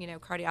NYU,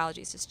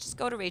 cardiology says, just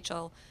go to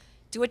Rachel.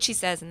 Do what she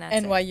says, and that's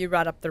it. NYU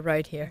right up the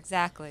road here.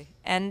 Exactly.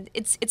 And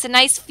it's a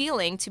nice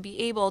feeling to be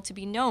able to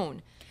be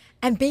known.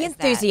 And be as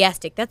that.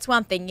 enthusiastic. That's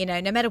one thing,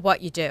 no matter what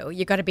you do,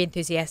 you got to be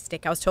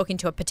enthusiastic. I was talking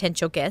to a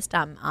potential guest.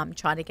 I'm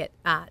trying to get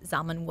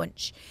Zalman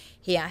Wunsch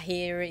here.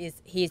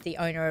 He is the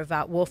owner of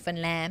Wolf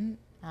and Lamb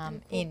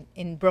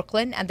in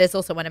Brooklyn, and there's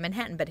also one in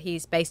Manhattan. But he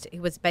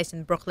was based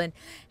in Brooklyn,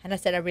 and I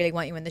said I really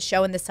want you in the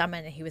show in the summer,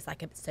 and he was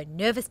like so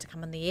nervous to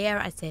come on the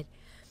air. I said,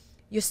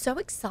 you're so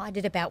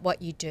excited about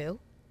what you do.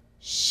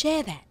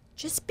 Share that.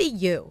 Just be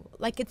you.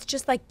 Like it's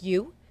just like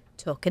you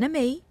talking to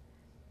me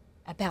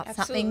about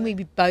something we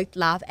both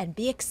love and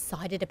be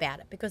excited about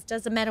it because it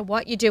doesn't matter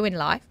what you do in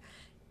life,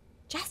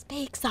 just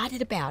be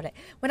excited about it.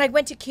 When I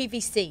went to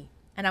QVC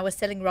and I was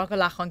selling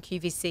Rogalach on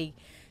QVC,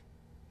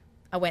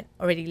 I went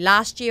already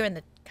last year and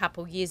the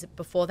couple years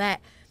before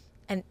that,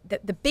 and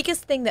the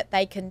biggest thing that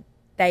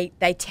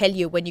they tell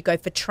you when you go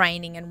for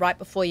training and right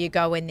before you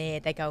go in there,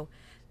 they go,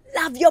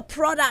 love your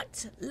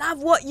product,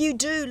 love what you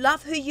do,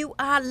 love who you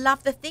are,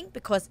 love the thing,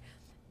 because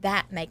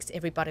that makes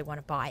everybody want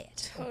to buy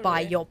it, buy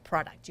your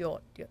product,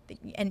 your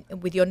and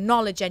with your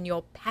knowledge and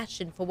your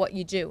passion for what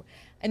you do,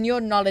 and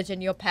your knowledge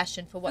and your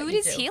passion for what Food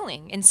you do. is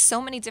healing in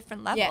so many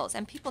different levels,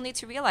 and people need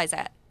to realize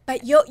that.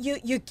 But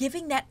you're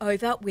giving that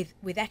over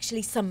with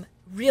actually some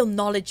real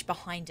knowledge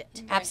behind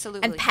it.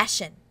 Absolutely. And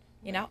passion.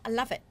 I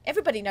love it.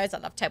 Everybody knows I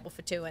love Table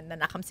for Two and the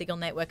Nachum Siegel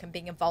Network and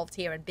being involved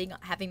here and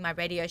having my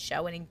radio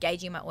show and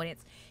engaging my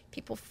audience.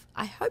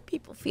 I hope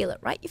people feel it,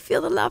 right? You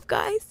feel the love,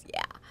 guys?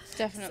 Yeah.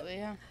 Definitely,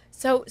 yeah.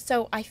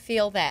 So I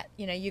feel that,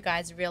 you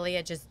guys really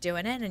are just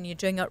doing it and you're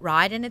doing it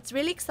right. And it's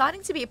really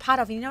exciting to be a part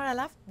of. You know what I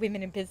love?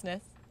 Women in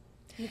business.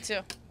 Me too.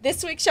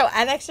 This week's show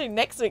and actually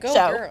next week's Go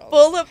show. girls.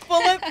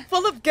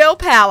 Full of girl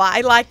power.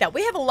 I like that.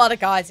 We have a lot of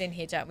guys in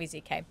here, don't we,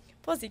 ZK?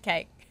 Poor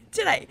ZK.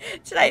 Today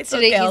it's all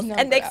Today he's girls. numbered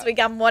And next out. week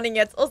I'm wanting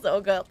it's also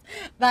all girls.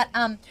 But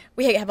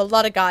we have a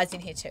lot of guys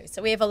in here too.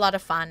 So we have a lot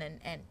of fun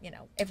and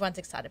everyone's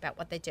excited about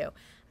what they do.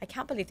 I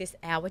can't believe this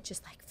hour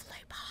just like flew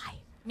by.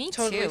 Me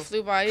Totally too.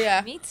 flew by,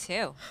 yeah. Me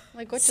too.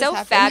 Like, what just So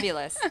happened?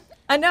 fabulous.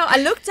 I know.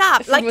 I looked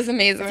up. The food was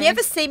amazing. If you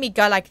ever see me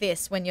go like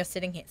this when you're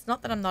sitting here, it's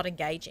not that I'm not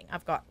engaging.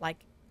 I've got like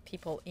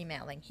people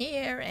emailing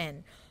here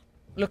and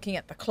looking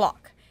at the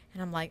clock,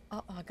 and I'm like,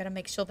 oh, I got to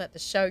make sure that the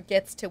show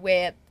gets to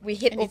where we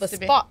hit It all the needs to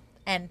be. spot.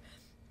 And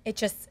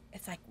it's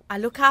like I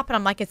look up and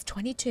I'm like, it's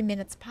 22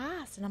 minutes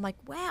past, and I'm like,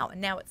 wow.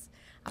 And now it's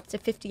up to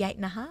 58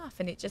 and a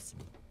half, and it just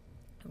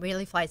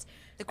really flies.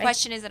 The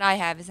question is that I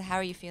have is, how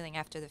are you feeling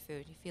after the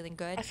food? You feeling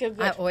good? I feel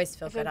good. I always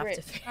feel I feel good great.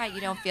 after food. Right,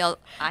 you don't feel.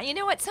 You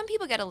know what? Some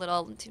people get a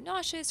little too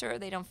nauseous, or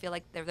they don't feel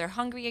like they're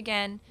hungry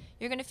again.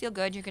 You're gonna feel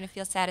good. You're gonna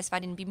feel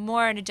satisfied and be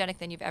more energetic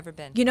than you've ever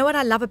been. You know what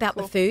I love about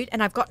the food,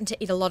 and I've gotten to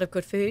eat a lot of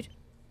good food?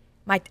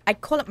 I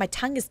call it my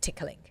tongue is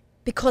tickling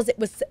because it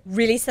was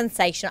really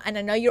sensational. And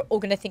I know you're all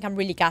going to think I'm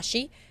really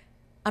gushy.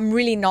 I'm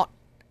really not.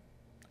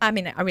 I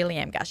mean, I really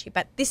am gushy,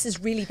 but this is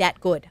really that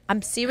good.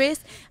 I'm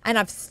serious, and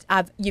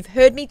you've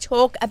heard me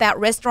talk about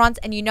restaurants,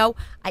 and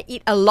I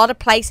eat a lot of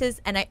places,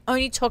 and I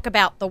only talk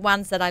about the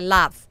ones that I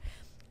love,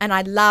 and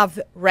I love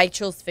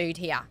Rachel's food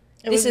here.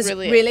 This is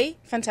really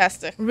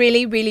fantastic.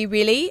 really, really,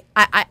 really.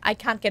 I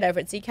can't get over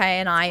it. ZK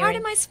and I. Part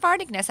of my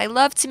Sparticness. I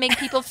love to make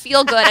people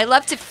feel good. I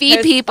love to feed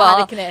Her people.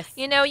 Sparticness.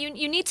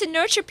 You need to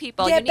nurture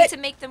people. Yeah, you need but- to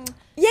make them.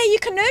 Yeah, you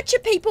can nurture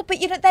people, but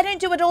they don't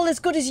do it all as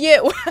good as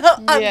you.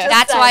 I'm Yeah. just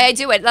That's why I saying.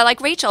 do it. Like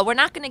Rachel, we're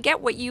not going to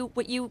get what you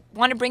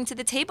want to bring to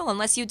the table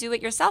unless you do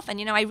it yourself. And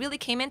I really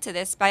came into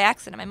this by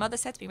accident. My mother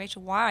said to me,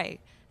 Rachel, why?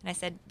 And I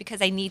said,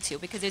 because I need to,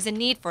 because there's a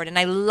need for it, and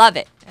I love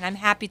it, and I'm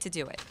happy to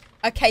do it.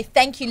 Okay,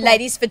 thank you,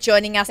 ladies, for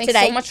joining us Thanks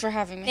today. so much for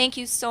having me. Thank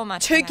you so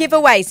much. Two for having me.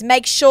 giveaways.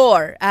 Make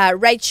sure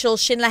Rachel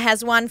Schindler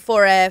has one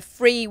for a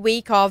free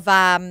week of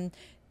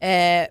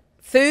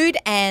food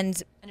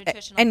and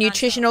A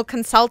nutritional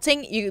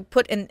consulting. You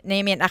put in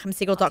Naomi at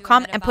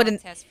nachumsiegel.com and put in.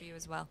 test for you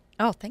as well.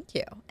 Oh, thank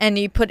you. And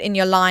you put in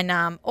your line.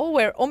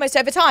 We're almost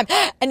over time.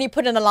 And you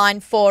put in the line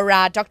for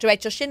Dr.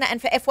 Rachel Schindler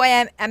and for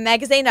FYM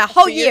magazine a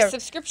whole For year. your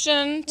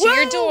subscription to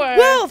your door.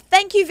 Well,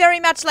 thank you very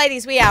much,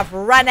 ladies. We have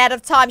run out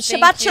of time.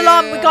 Shabbat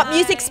Shalom. We got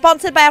music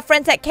sponsored by our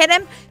friends at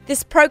Kenem.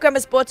 This program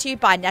is brought to you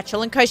by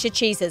Natural and Kosher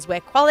Cheeses,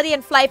 where quality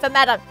and flavor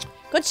matter.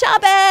 Good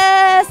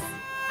Shabbos.